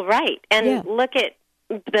 Well, right. And yeah. look at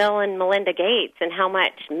Bill and Melinda Gates and how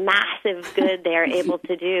much massive good they're able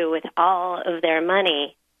to do with all of their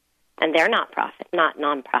money. And they're not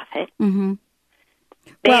nonprofit. Mm-hmm.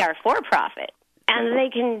 They are for profit. And they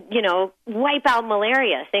can, wipe out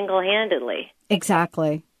malaria single-handedly.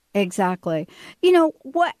 Exactly.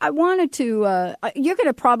 What I wanted to, you're going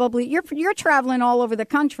to probably, you're traveling all over the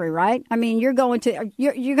country, right? I mean, you're going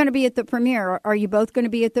to be at the premiere. Are you both going to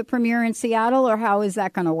be at the premiere in Seattle, or how is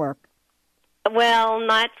that going to work? Well,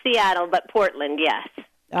 not Seattle, but Portland, yes.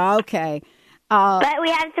 Okay. But we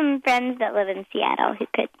have some friends that live in Seattle who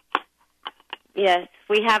could. Yes,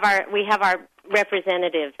 we have our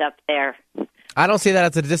representatives up there. I don't see that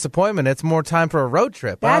as a disappointment. It's more time for a road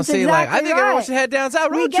trip. That's I don't see exactly I think right. everyone should head down south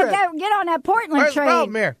road trip. Get on that Portland Where's train. the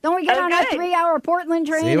problem here? Don't we get on that 3-hour Portland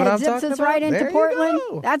train See what that I'm zips talking us about? right into There you Portland?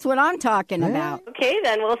 go. That's what I'm talking about. Okay,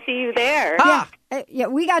 then we'll see you there. Yeah,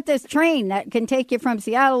 we got this train that can take you from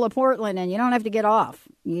Seattle to Portland, and you don't have to get off.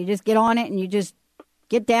 You just get on it, and you just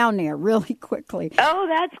get down there really quickly. Oh,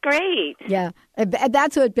 that's great. Yeah,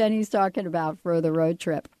 that's what Benny's talking about for the road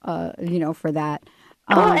trip, for that.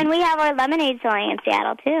 Cool, and we have our lemonade selling in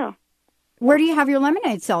Seattle, too. Where do you have your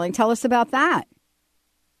lemonade selling? Tell us about that.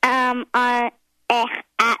 At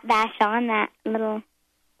Vashon, that little...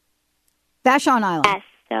 Vashon Island. Yes,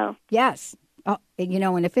 so... Yes. Oh,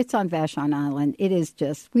 and if it's on Vashon Island, it is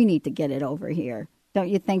just, we need to get it over here. Don't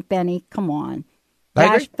you think, Benny? Come on.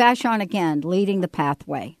 Vashon again, leading the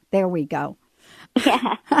pathway. There we go.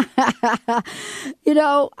 Yeah.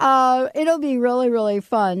 It'll be really, really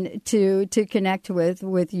fun to connect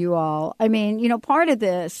with you all. I mean, part of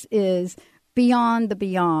this is beyond the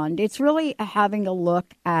beyond. It's really having a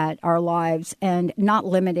look at our lives and not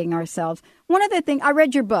limiting ourselves. One of the things, I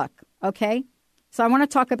read your book, okay? So I want to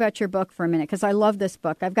talk about your book for a minute because I love this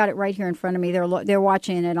book. I've got it right here in front of me. They're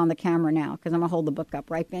watching it on the camera now because I'm going to hold the book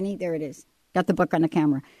up, right, Benny? There it is. Got the book on the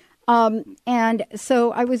camera. And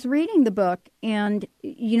so I was reading the book, and,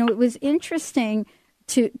 it was interesting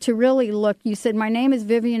to really look. You said, my name is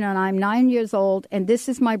Vivienne, and I'm 9 years old, and this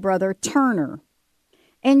is my brother, Turner.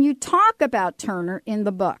 And you talk about Turner in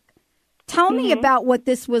the book. Tell me about what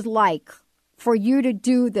this was like for you to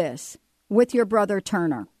do this with your brother,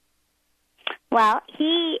 Turner. Well,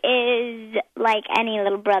 he is like any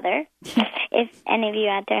little brother, if any of you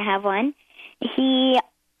out there have one. He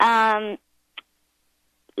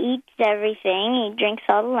eats everything. He drinks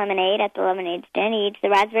all the lemonade at the lemonade stand. He eats the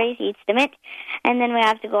raspberries, he eats the mint, and then we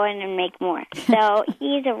have to go in and make more. So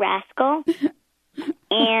he's a rascal,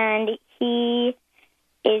 and he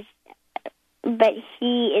is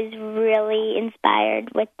really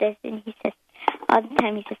inspired with this, and he says all the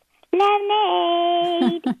time, he says,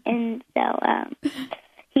 lemonade! And so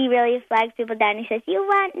he really flags people down. He says, you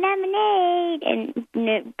want lemonade?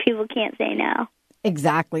 And people can't say no.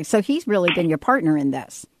 Exactly. So he's really been your partner in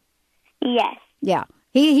this. Yes. Yeah.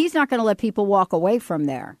 He's not going to let people walk away from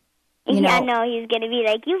there. Yeah, no, he's going to be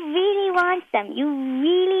like, you really want some. You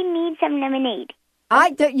really need some lemonade.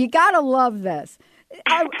 You got to love this.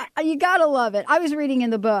 You got to love it. I was reading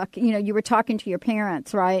in the book, you were talking to your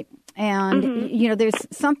parents, right? And, there's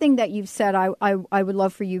something that you've said I would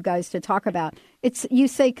love for you guys to talk about. You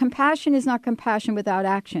say compassion is not compassion without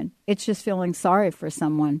action. It's just feeling sorry for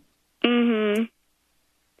someone. Mm-hmm.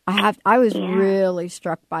 I was really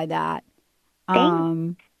struck by that.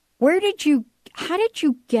 How did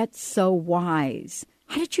you get so wise?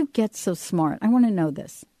 How did you get so smart? I want to know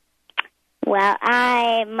this. Well,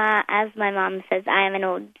 as my mom says, I am an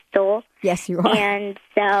old soul. Yes, you are. And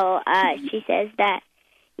so she says that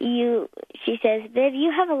she says, Viv,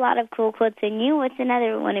 you have a lot of cool quotes in you. What's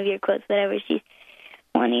another one of your quotes, whatever she's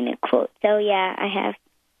wanting to quote? So, yeah,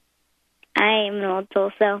 I am an old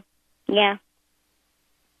soul, so, yeah.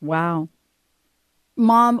 Wow.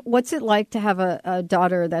 Mom, what's it like to have a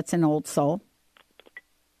daughter that's an old soul?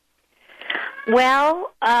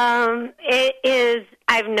 Well, it is.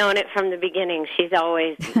 I've known it from the beginning. She's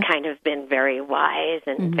always kind of been very wise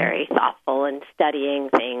and very thoughtful and studying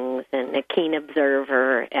things and a keen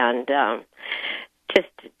observer and just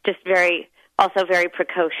very, also very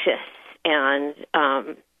precocious. And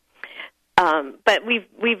but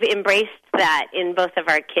we've embraced that in both of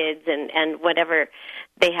our kids and whatever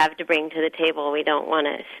they have to bring to the table. We don't want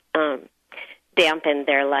to dampen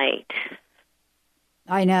their light.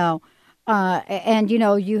 I know. And,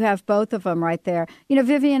 you have both of them right there.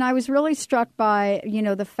 Vivienne, I was really struck by,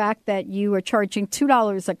 the fact that you were charging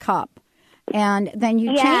 $2 a cup, and then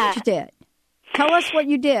you changed it. Tell us what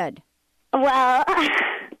you did. Well,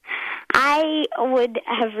 I would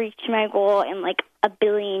have reached my goal in like a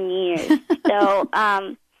billion years. So,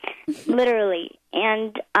 literally.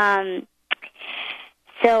 And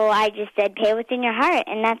so I just said, pay what's in your heart,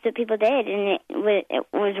 and that's what people did, and it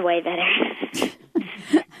was way better.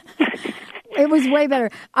 It was way better.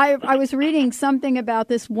 I was reading something about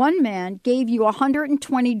this. One man gave you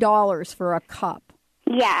 $120 for a cup.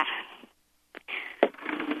 Yeah.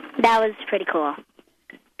 That was pretty cool.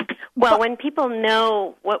 Well, when people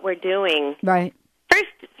know what we're doing, right?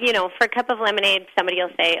 First, for a cup of lemonade, somebody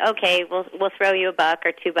will say, "Okay, we'll throw you $1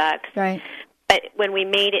 or $2." Right. But when we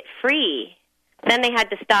made it free, then they had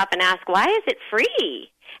to stop and ask, "Why is it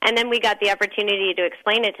free?" And then we got the opportunity to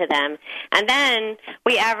explain it to them. And then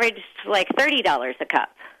we averaged like $30 a cup.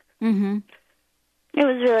 Mm-hmm. It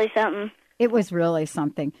was really something. It was really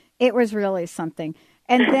something. It was really something.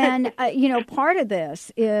 And then, part of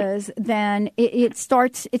this is then it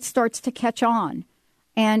starts to catch on.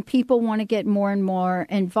 And people want to get more and more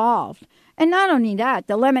involved. And not only that,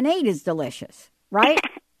 the lemonade is delicious, right?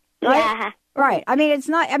 Yeah. Right. I mean, it's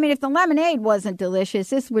not. I mean, if the lemonade wasn't delicious,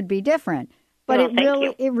 this would be different. But it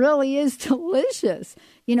really is delicious.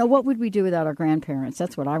 What would we do without our grandparents?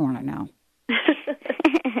 That's what I want to know.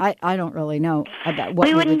 I don't really know about what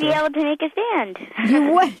we wouldn't be able to make a stand.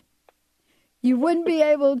 You wouldn't be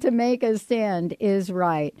able to make a stand is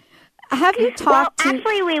right. Have you talked to... Well,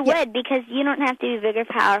 actually, we would, because you don't have to be big or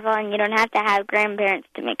powerful, and you don't have to have grandparents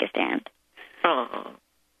to make a stand.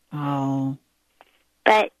 Oh.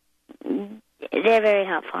 But they're very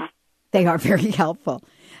helpful. They are very helpful.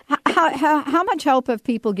 How much help have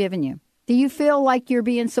people given you? Do you feel like you're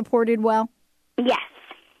being supported well? Yes.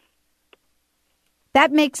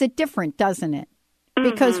 That makes it different, doesn't it?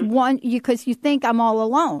 Because because you think I'm all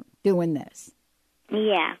alone doing this.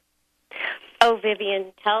 Yeah. Oh,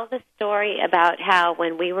 Vivienne, tell the story about how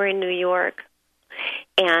when we were in New York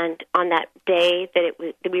and on that day that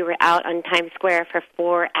we were out on Times Square for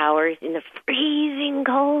 4 hours in the freezing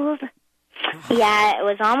cold. Yeah, it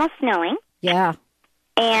was almost snowing. Yeah.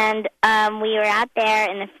 And we were out there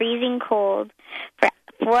in the freezing cold for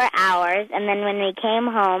 4 hours, and then when we came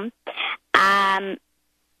home,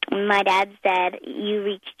 my dad said, "You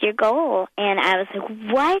reached your goal." And I was like,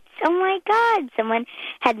 "What? Oh, my God." Someone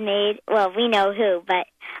had made, well, we know who, but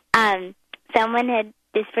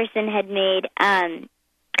this person had made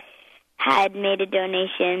a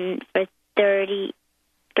donation for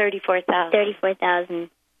 $34,000.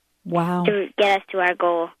 Wow. To get us to our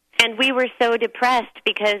goal. And we were so depressed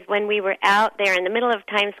because when we were out there in the middle of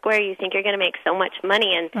Times Square, you think you're going to make so much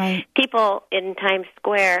money. And people in Times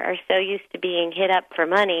Square are so used to being hit up for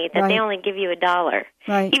money that they only give you $1,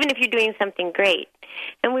 even if you're doing something great.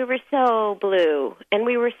 And we were so blue, and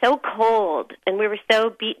we were so cold, and we were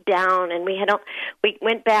so beat down. And we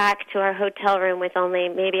went back to our hotel room with only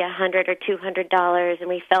maybe $100 or $200, and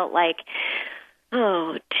we felt like,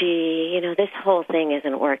 oh, gee, this whole thing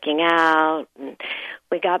isn't working out. And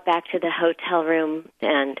we got back to the hotel room,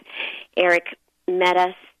 and Eric met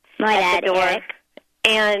us at the door. Eric.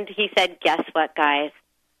 And he said, guess what, guys?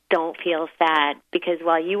 Don't feel sad, because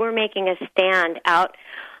while you were making a stand out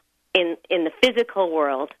in the physical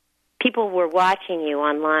world, people were watching you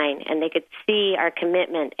online, and they could see our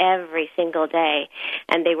commitment every single day,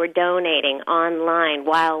 and they were donating online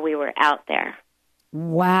while we were out there.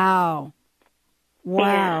 Wow.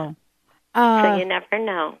 Wow. Yeah. So you never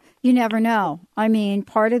know. You never know. I mean,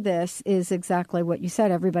 part of this is exactly what you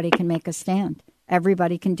said. Everybody can make a stand.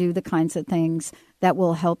 Everybody can do the kinds of things that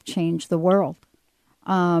will help change the world.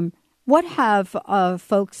 What have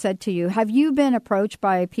folks said to you? Have you been approached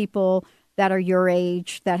by people that are your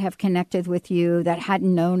age that have connected with you that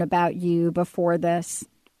hadn't known about you before this?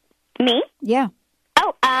 Me? Yeah.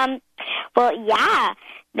 Oh, well, yeah.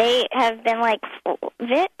 They have been like,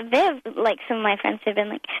 Viv, like some of my friends have been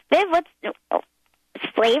like, Viv, what's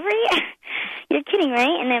slavery? You're kidding,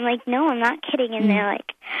 right? And I'm like, no, I'm not kidding. And they're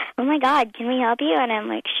like, oh my God, can we help you? And I'm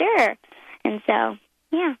like, sure. And so,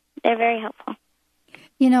 yeah, they're very helpful.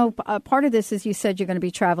 You know, part of this is you said you're going to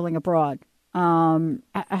be traveling abroad.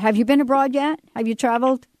 Have you been abroad yet? Have you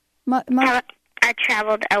traveled much? I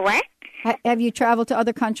traveled what? Have you traveled to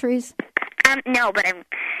other countries? No, but I'm,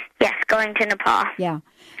 going to Nepal. Yeah.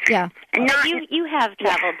 Not, you have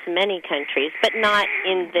traveled to many countries, but not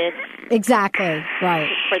in this. Exactly, right.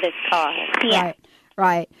 For this cause. Yeah.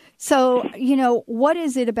 Right. So, you know, what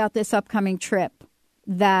is it about this upcoming trip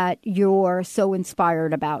that you're so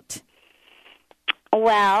inspired about?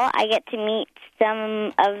 Well, I get to meet some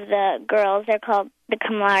of the girls. They're called the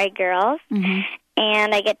Kamari Girls. Mm-hmm.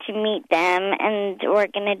 And I get to meet them, and we're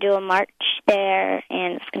going to do a march there,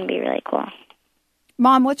 and it's going to be really cool.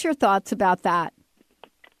 Mom, what's your thoughts about that?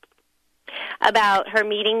 About her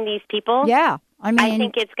meeting these people? Yeah. I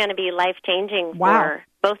think it's going to be life-changing for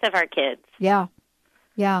both of our kids. Yeah.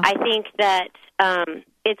 I think that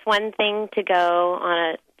it's one thing to go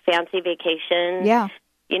on a fancy vacation. Yeah.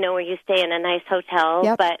 You know, where you stay in a nice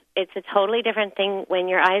hotel, but it's a totally different thing when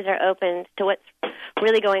your eyes are opened to what's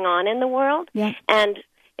really going on in the world. Yeah. And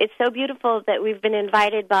it's so beautiful that we've been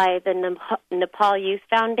invited by the Nepal Youth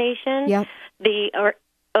Foundation. Yep. The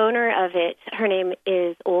owner of it, her name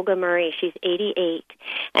is Olga Murray. She's 88,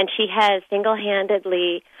 and she has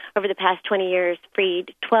single-handedly, over the past 20 years,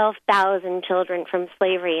 freed 12,000 children from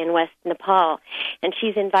slavery in West Nepal. And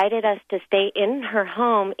she's invited us to stay in her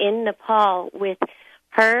home in Nepal with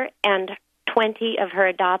her and 20 of her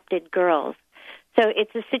adopted girls. So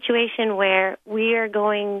it's a situation where we are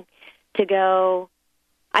going to go,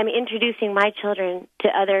 I'm introducing my children to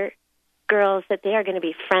other girls that they are going to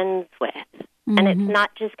be friends with. Mm-hmm. And it's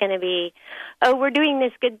not just going to be, oh, we're doing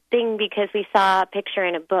this good thing because we saw a picture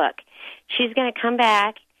in a book. She's going to come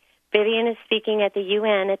back. Vivienne is speaking at the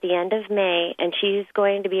UN at the end of May, and she's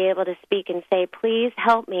going to be able to speak and say, please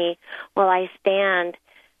help me while I stand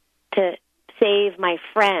to save my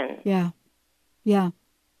friends. Yeah.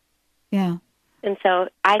 And so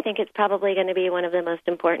I think it's probably going to be one of the most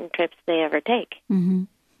important trips they ever take. Mm-hmm.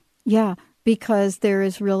 Yeah, because there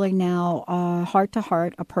is really now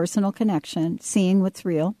heart-to-heart, a personal connection, seeing what's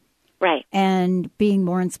real. Right. And being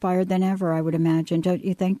more inspired than ever, I would imagine, don't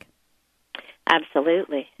you think?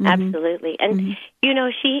 Absolutely. Mm-hmm. Absolutely. And, you know,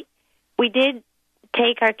 we did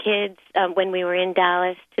take our kids when we were in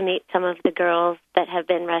Dallas to meet some of the girls that have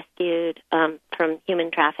been rescued from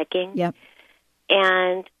human trafficking. Yep.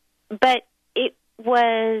 But it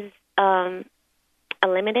was a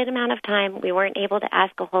limited amount of time. We weren't able to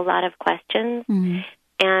ask a whole lot of questions. Mm-hmm.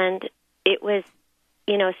 And it was,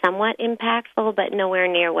 you know, somewhat impactful, but nowhere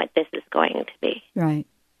near what this is going to be. Right.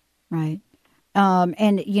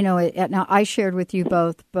 And, you know, now I shared with you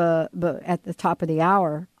both but at the top of the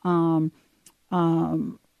hour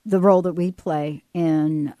the role that we play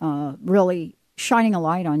in really shining a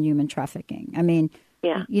light on human trafficking. I mean,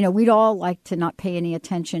 you know, we'd all like to not pay any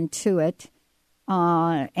attention to it.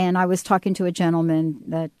 And I was talking to a gentleman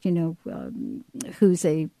that, you know, who's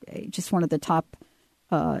just one of the top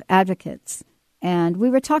advocates. And we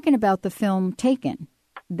were talking about the film Taken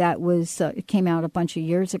that it came out a bunch of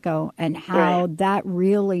years ago, and how that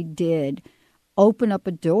really did open up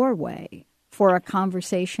a doorway for a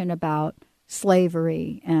conversation about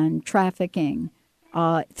slavery and trafficking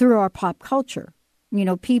through our pop culture. You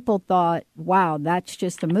know, people thought, wow, that's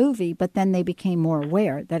just a movie, but then they became more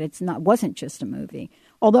aware that wasn't just a movie.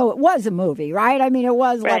 Although it was a movie, right? I mean, it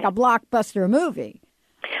was like a blockbuster movie.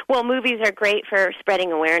 Well, movies are great for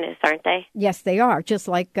spreading awareness, aren't they? Yes, they are, just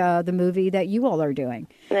like the movie that you all are doing.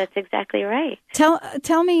 That's exactly right.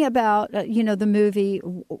 Tell me about, you know, the movie.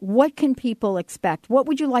 What can people expect? What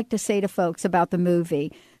would you like to say to folks about the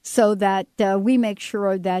movie so that we make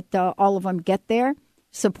sure that all of them get there,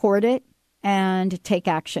 support it, and take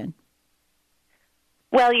action?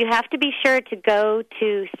 Well, you have to be sure to go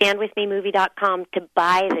to standwithmemovie.com to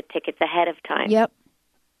buy the tickets ahead of time. Yep.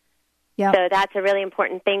 So that's a really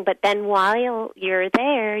important thing. But then while you're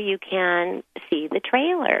there, you can see the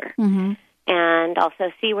trailer and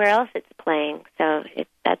also see where else it's playing. So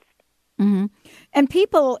that's... Mm-hmm. And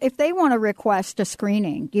people, if they want to request a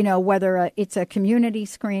screening, you know, whether it's a community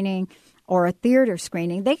screening or a theater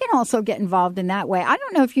screening, they can also get involved in that way. I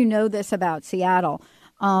don't know if you know this about Seattle,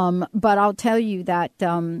 but I'll tell you that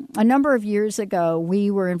a number of years ago,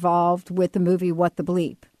 we were involved with the movie What the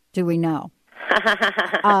Bleep Do We Know?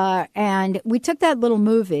 And we took that little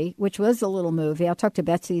movie, which was a little movie. I talked to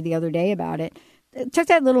Betsy the other day about it. Took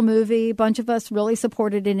that little movie. A bunch of us really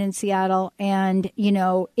supported it in Seattle. And,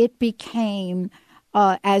 it became,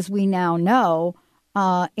 as we now know,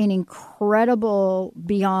 an incredible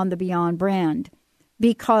Beyond the Beyond brand.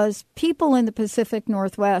 Because people in the Pacific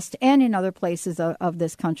Northwest and in other places of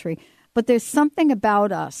this country, but there's something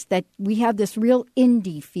about us that we have this real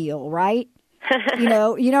indie feel, right? You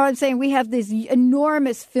know what I'm saying? We have these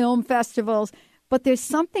enormous film festivals, but there's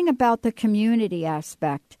something about the community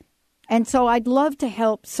aspect. And so I'd love to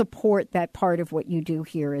help support that part of what you do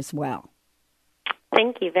here as well.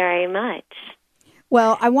 Thank you very much.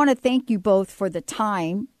 Well, I want to thank you both for the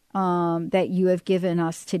time that you have given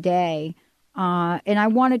us today. And I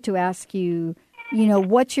wanted to ask you,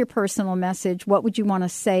 what's your personal message? What would you want to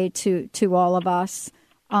say to all of us?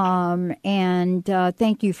 And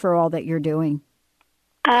thank you for all that you're doing.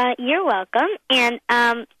 You're welcome. And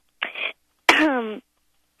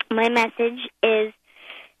my message is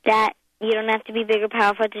that you don't have to be big or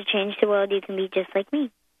powerful to change the world. You can be just like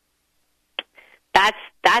me.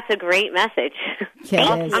 That's a great message. Yeah,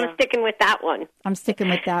 I'm sticking with that one. I'm sticking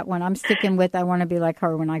with that one. I'm sticking with I want to be like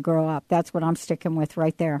her when I grow up. That's what I'm sticking with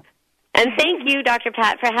right there. And thank you, Dr.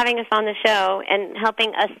 Pat, for having us on the show and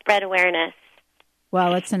helping us spread awareness.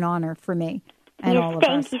 Well, it's an honor for me and all of us.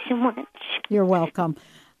 Thank you so much. You're welcome.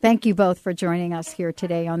 Thank you both for joining us here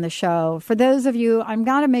today on the show. For those of you, I'm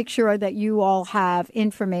going to make sure that you all have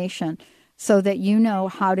information so that you know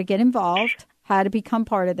how to get involved, how to become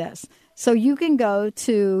part of this. So you can go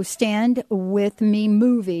to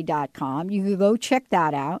standwithmemovie.com. You can go check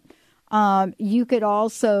that out. You could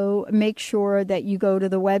also make sure that you go to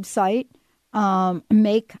the website,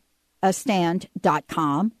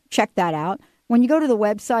 makeastand.com. Check that out. When you go to the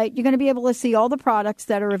website, you're going to be able to see all the products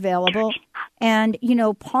that are available. And,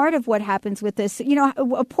 part of what happens with this,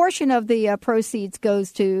 a portion of the proceeds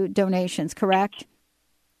goes to donations, correct?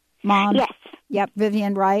 Mom? Yes. Yep,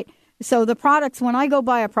 Vivienne, right? So the products, when I go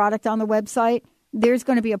buy a product on the website, there's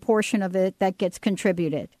going to be a portion of it that gets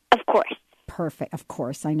contributed. Of course. Perfect. Of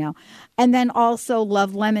course, I know. And then also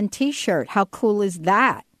Love Lemon T-shirt. How cool is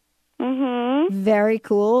that? Mm-hmm. Very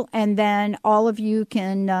cool. And then all of you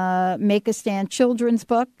can Make a Stand children's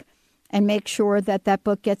book and make sure that that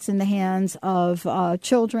book gets in the hands of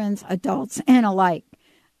children's, adults, and alike.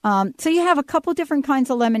 So you have a couple different kinds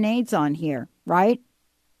of lemonades on here, right?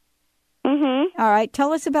 Mm-hmm. All right.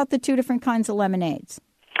 Tell us about the two different kinds of lemonades.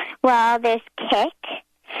 Well, there's Kick.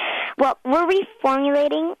 Well, we're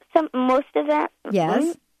reformulating most of that.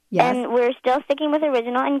 Yes. And we're still sticking with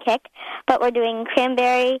original and Kick, but we're doing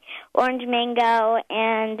cranberry, orange mango,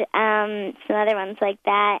 and some other ones like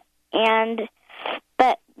that.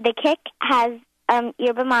 But the Kick has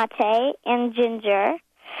yerba mate and ginger,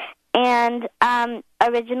 and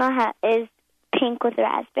original is pink with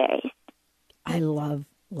raspberries. I love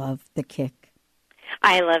the Kick.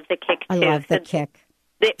 I love the Kick, too. I love the Kick.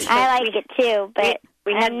 I like it, too, but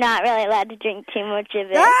I'm not really allowed to drink too much of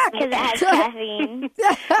it because it has caffeine.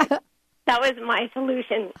 That was my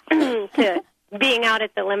solution to being out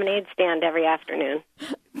at the lemonade stand every afternoon.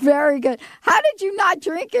 Very good. How did you not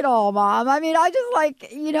drink it all, Mom? I mean, how did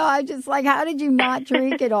you not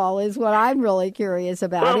drink it all is what I'm really curious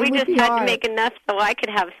about. Well, we just had to make enough so I could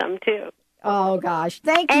have some, too. Oh, gosh.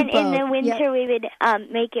 Thank you And both. in the winter, we would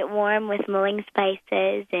make it warm with mulling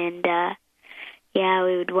spices, and,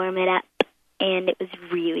 we would warm it up, and it was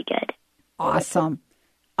really good. Awesome.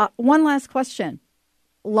 One last question.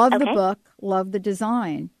 Love the book, love the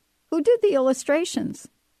design. Who did the illustrations?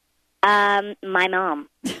 My mom.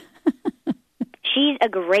 She's a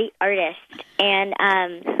great artist, and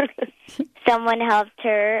someone helped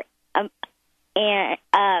her and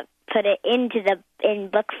put it in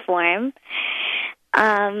book form.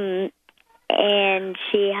 And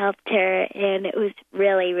she helped her, and it was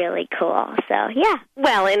really, really cool. So, yeah.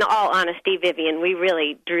 Well, in all honesty, Vivienne, we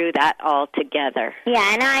really drew that all together.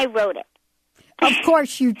 Yeah, and I wrote it. Of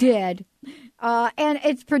course you did. And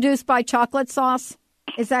it's produced by Chocolate Sauce.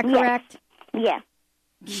 Is that correct? Yeah.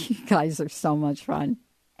 You guys are so much fun.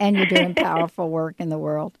 And you're doing powerful work in the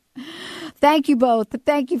world. Thank you both.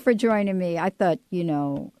 Thank you for joining me. I thought,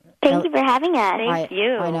 Thank you for having us. Thank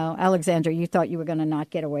you. I know. Alexandra, you thought you were going to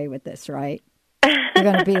not get away with this, right? You're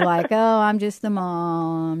going to be like, oh, I'm just the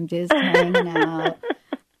mom, just hanging out.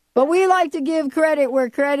 But we like to give credit where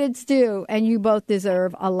credit's due, and you both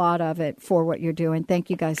deserve a lot of it for what you're doing. Thank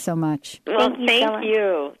you guys so much. Well, thank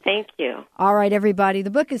you. Thank you. All right, everybody.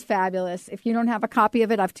 The book is fabulous. If you don't have a copy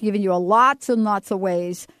of it, I've given you lots and lots of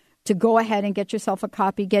ways to go ahead and get yourself a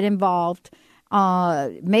copy, get involved.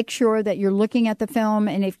 Make sure that you're looking at the film,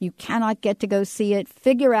 and if you cannot get to go see it,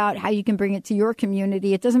 figure out how you can bring it to your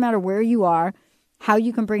community. It doesn't matter where you are, how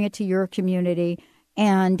you can bring it to your community.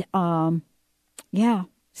 And,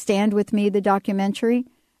 Stand With Me, the documentary.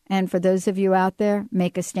 And for those of you out there,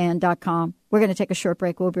 makeastand.com. We're going to take a short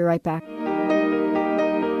break. We'll be right back.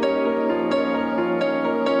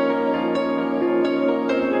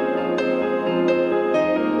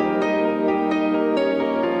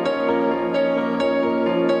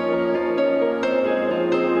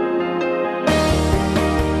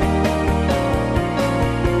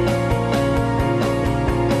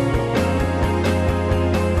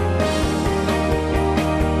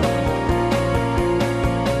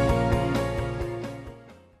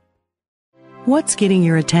 What's getting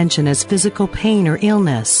your attention as physical pain or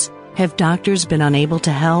illness? Have doctors been unable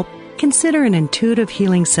to help? Consider an intuitive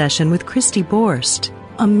healing session with Christy Borst.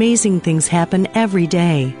 Amazing things happen every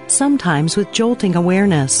day, sometimes with jolting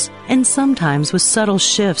awareness, and sometimes with subtle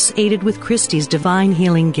shifts aided with Christy's divine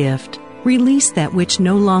healing gift. Release that which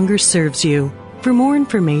no longer serves you. For more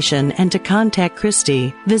information and to contact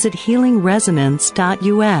Christy, visit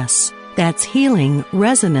healingresonance.us. That's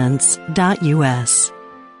healingresonance.us.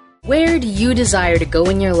 Where do you desire to go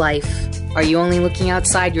in your life? Are you only looking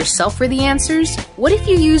outside yourself for the answers? What if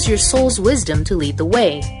you use your soul's wisdom to lead the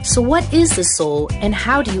way? So what is the soul, and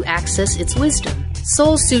how do you access its wisdom?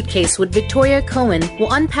 Soul Suitcase with Victoria Cohen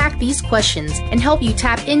will unpack these questions and help you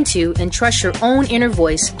tap into and trust your own inner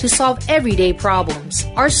voice to solve everyday problems.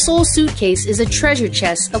 Our Soul Suitcase is a treasure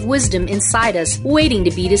chest of wisdom inside us waiting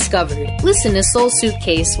to be discovered. Listen to Soul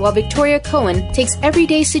Suitcase while Victoria Cohen takes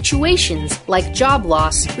everyday situations like job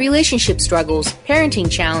loss, relationship struggles,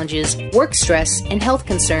 parenting challenges, work stress, and health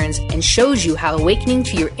concerns and shows you how awakening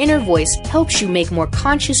to your inner voice helps you make more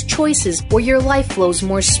conscious choices where your life flows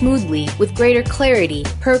more smoothly with greater clarity,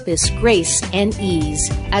 purpose, grace, and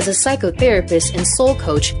ease. As a psychotherapist and soul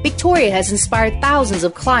coach, Victoria has inspired thousands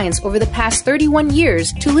of clients over the past 31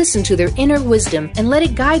 years to listen to their inner wisdom and let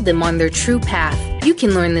it guide them on their true path. You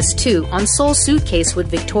can learn this too on Soul Suitcase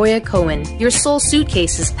with Victoria Cohen. Your soul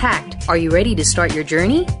suitcase is packed. Are you ready to start your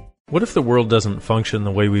journey? What if the world doesn't function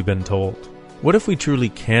the way we've been told? What if we truly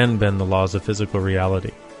can bend the laws of physical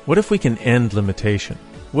reality? What if we can end limitation?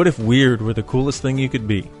 What if weird were the coolest thing you could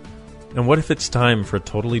be? And what if it's time for a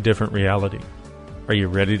totally different reality? Are you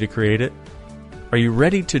ready to create it? Are you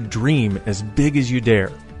ready to dream as big as you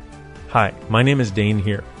dare? Hi, my name is Dane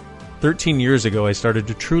here. 13 years ago, I started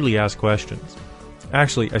to truly ask questions.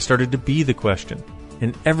 Actually, I started to be the question,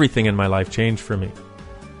 and everything in my life changed for me.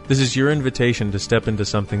 This is your invitation to step into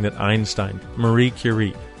something that Einstein, Marie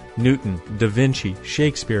Curie, Newton, Da Vinci,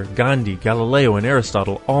 Shakespeare, Gandhi, Galileo, and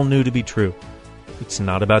Aristotle all knew to be true. It's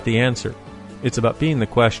not about the answer. It's about being the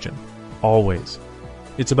question. Always.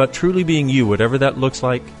 It's about truly being you, whatever that looks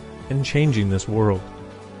like, and changing this world.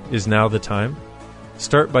 Is now the time?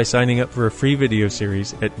 Start by signing up for a free video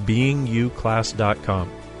series at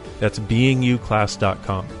beingyouclass.com. That's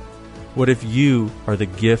beingyouclass.com. What if you are the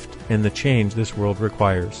gift and the change this world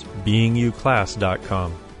requires?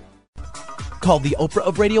 beingyouclass.com. Called the Oprah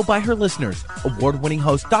of Radio by her listeners, award-winning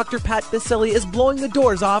host Dr. Pat Baccili is blowing the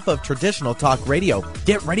doors off of traditional talk radio.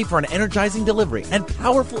 Get ready for an energizing delivery and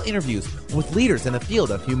powerful interviews with leaders in the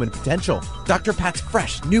field of human potential. Dr. Pat's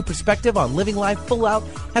fresh, new perspective on living life full out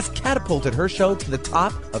has catapulted her show to the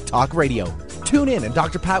top of talk radio. Tune in and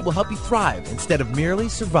Dr. Pat will help you thrive instead of merely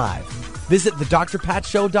survive. Visit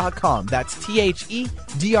thedrpatshow.com. That's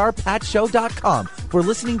THEDRPatshow.com for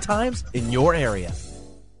listening times in your area.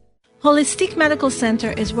 Holistic Medical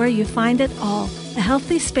Center is where you find it all. A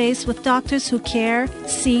healthy space with doctors who care,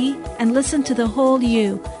 see, and listen to the whole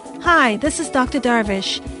you. Hi, this is Dr.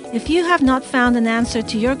 Darvish. If you have not found an answer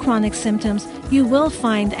to your chronic symptoms, you will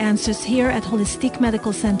find answers here at Holistic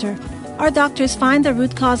Medical Center. Our doctors find the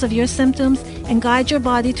root cause of your symptoms and guide your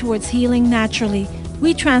body towards healing naturally.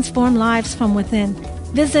 We transform lives from within.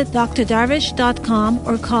 Visit drdarvish.com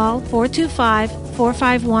or call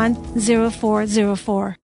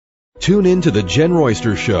 425-451-0404. Tune in to The Jen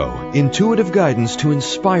Royster Show, intuitive guidance to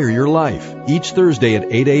inspire your life, each Thursday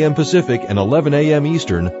at 8 a.m. Pacific and 11 a.m.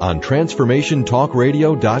 Eastern on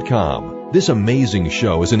TransformationTalkRadio.com. This amazing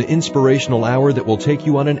show is an inspirational hour that will take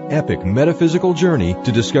you on an epic metaphysical journey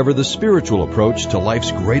to discover the spiritual approach to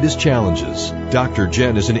life's greatest challenges. Dr.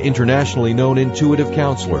 Jen is an internationally known intuitive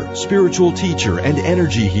counselor, spiritual teacher, and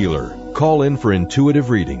energy healer. Call in for intuitive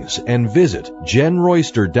readings and visit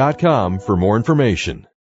JenRoyster.com for more information.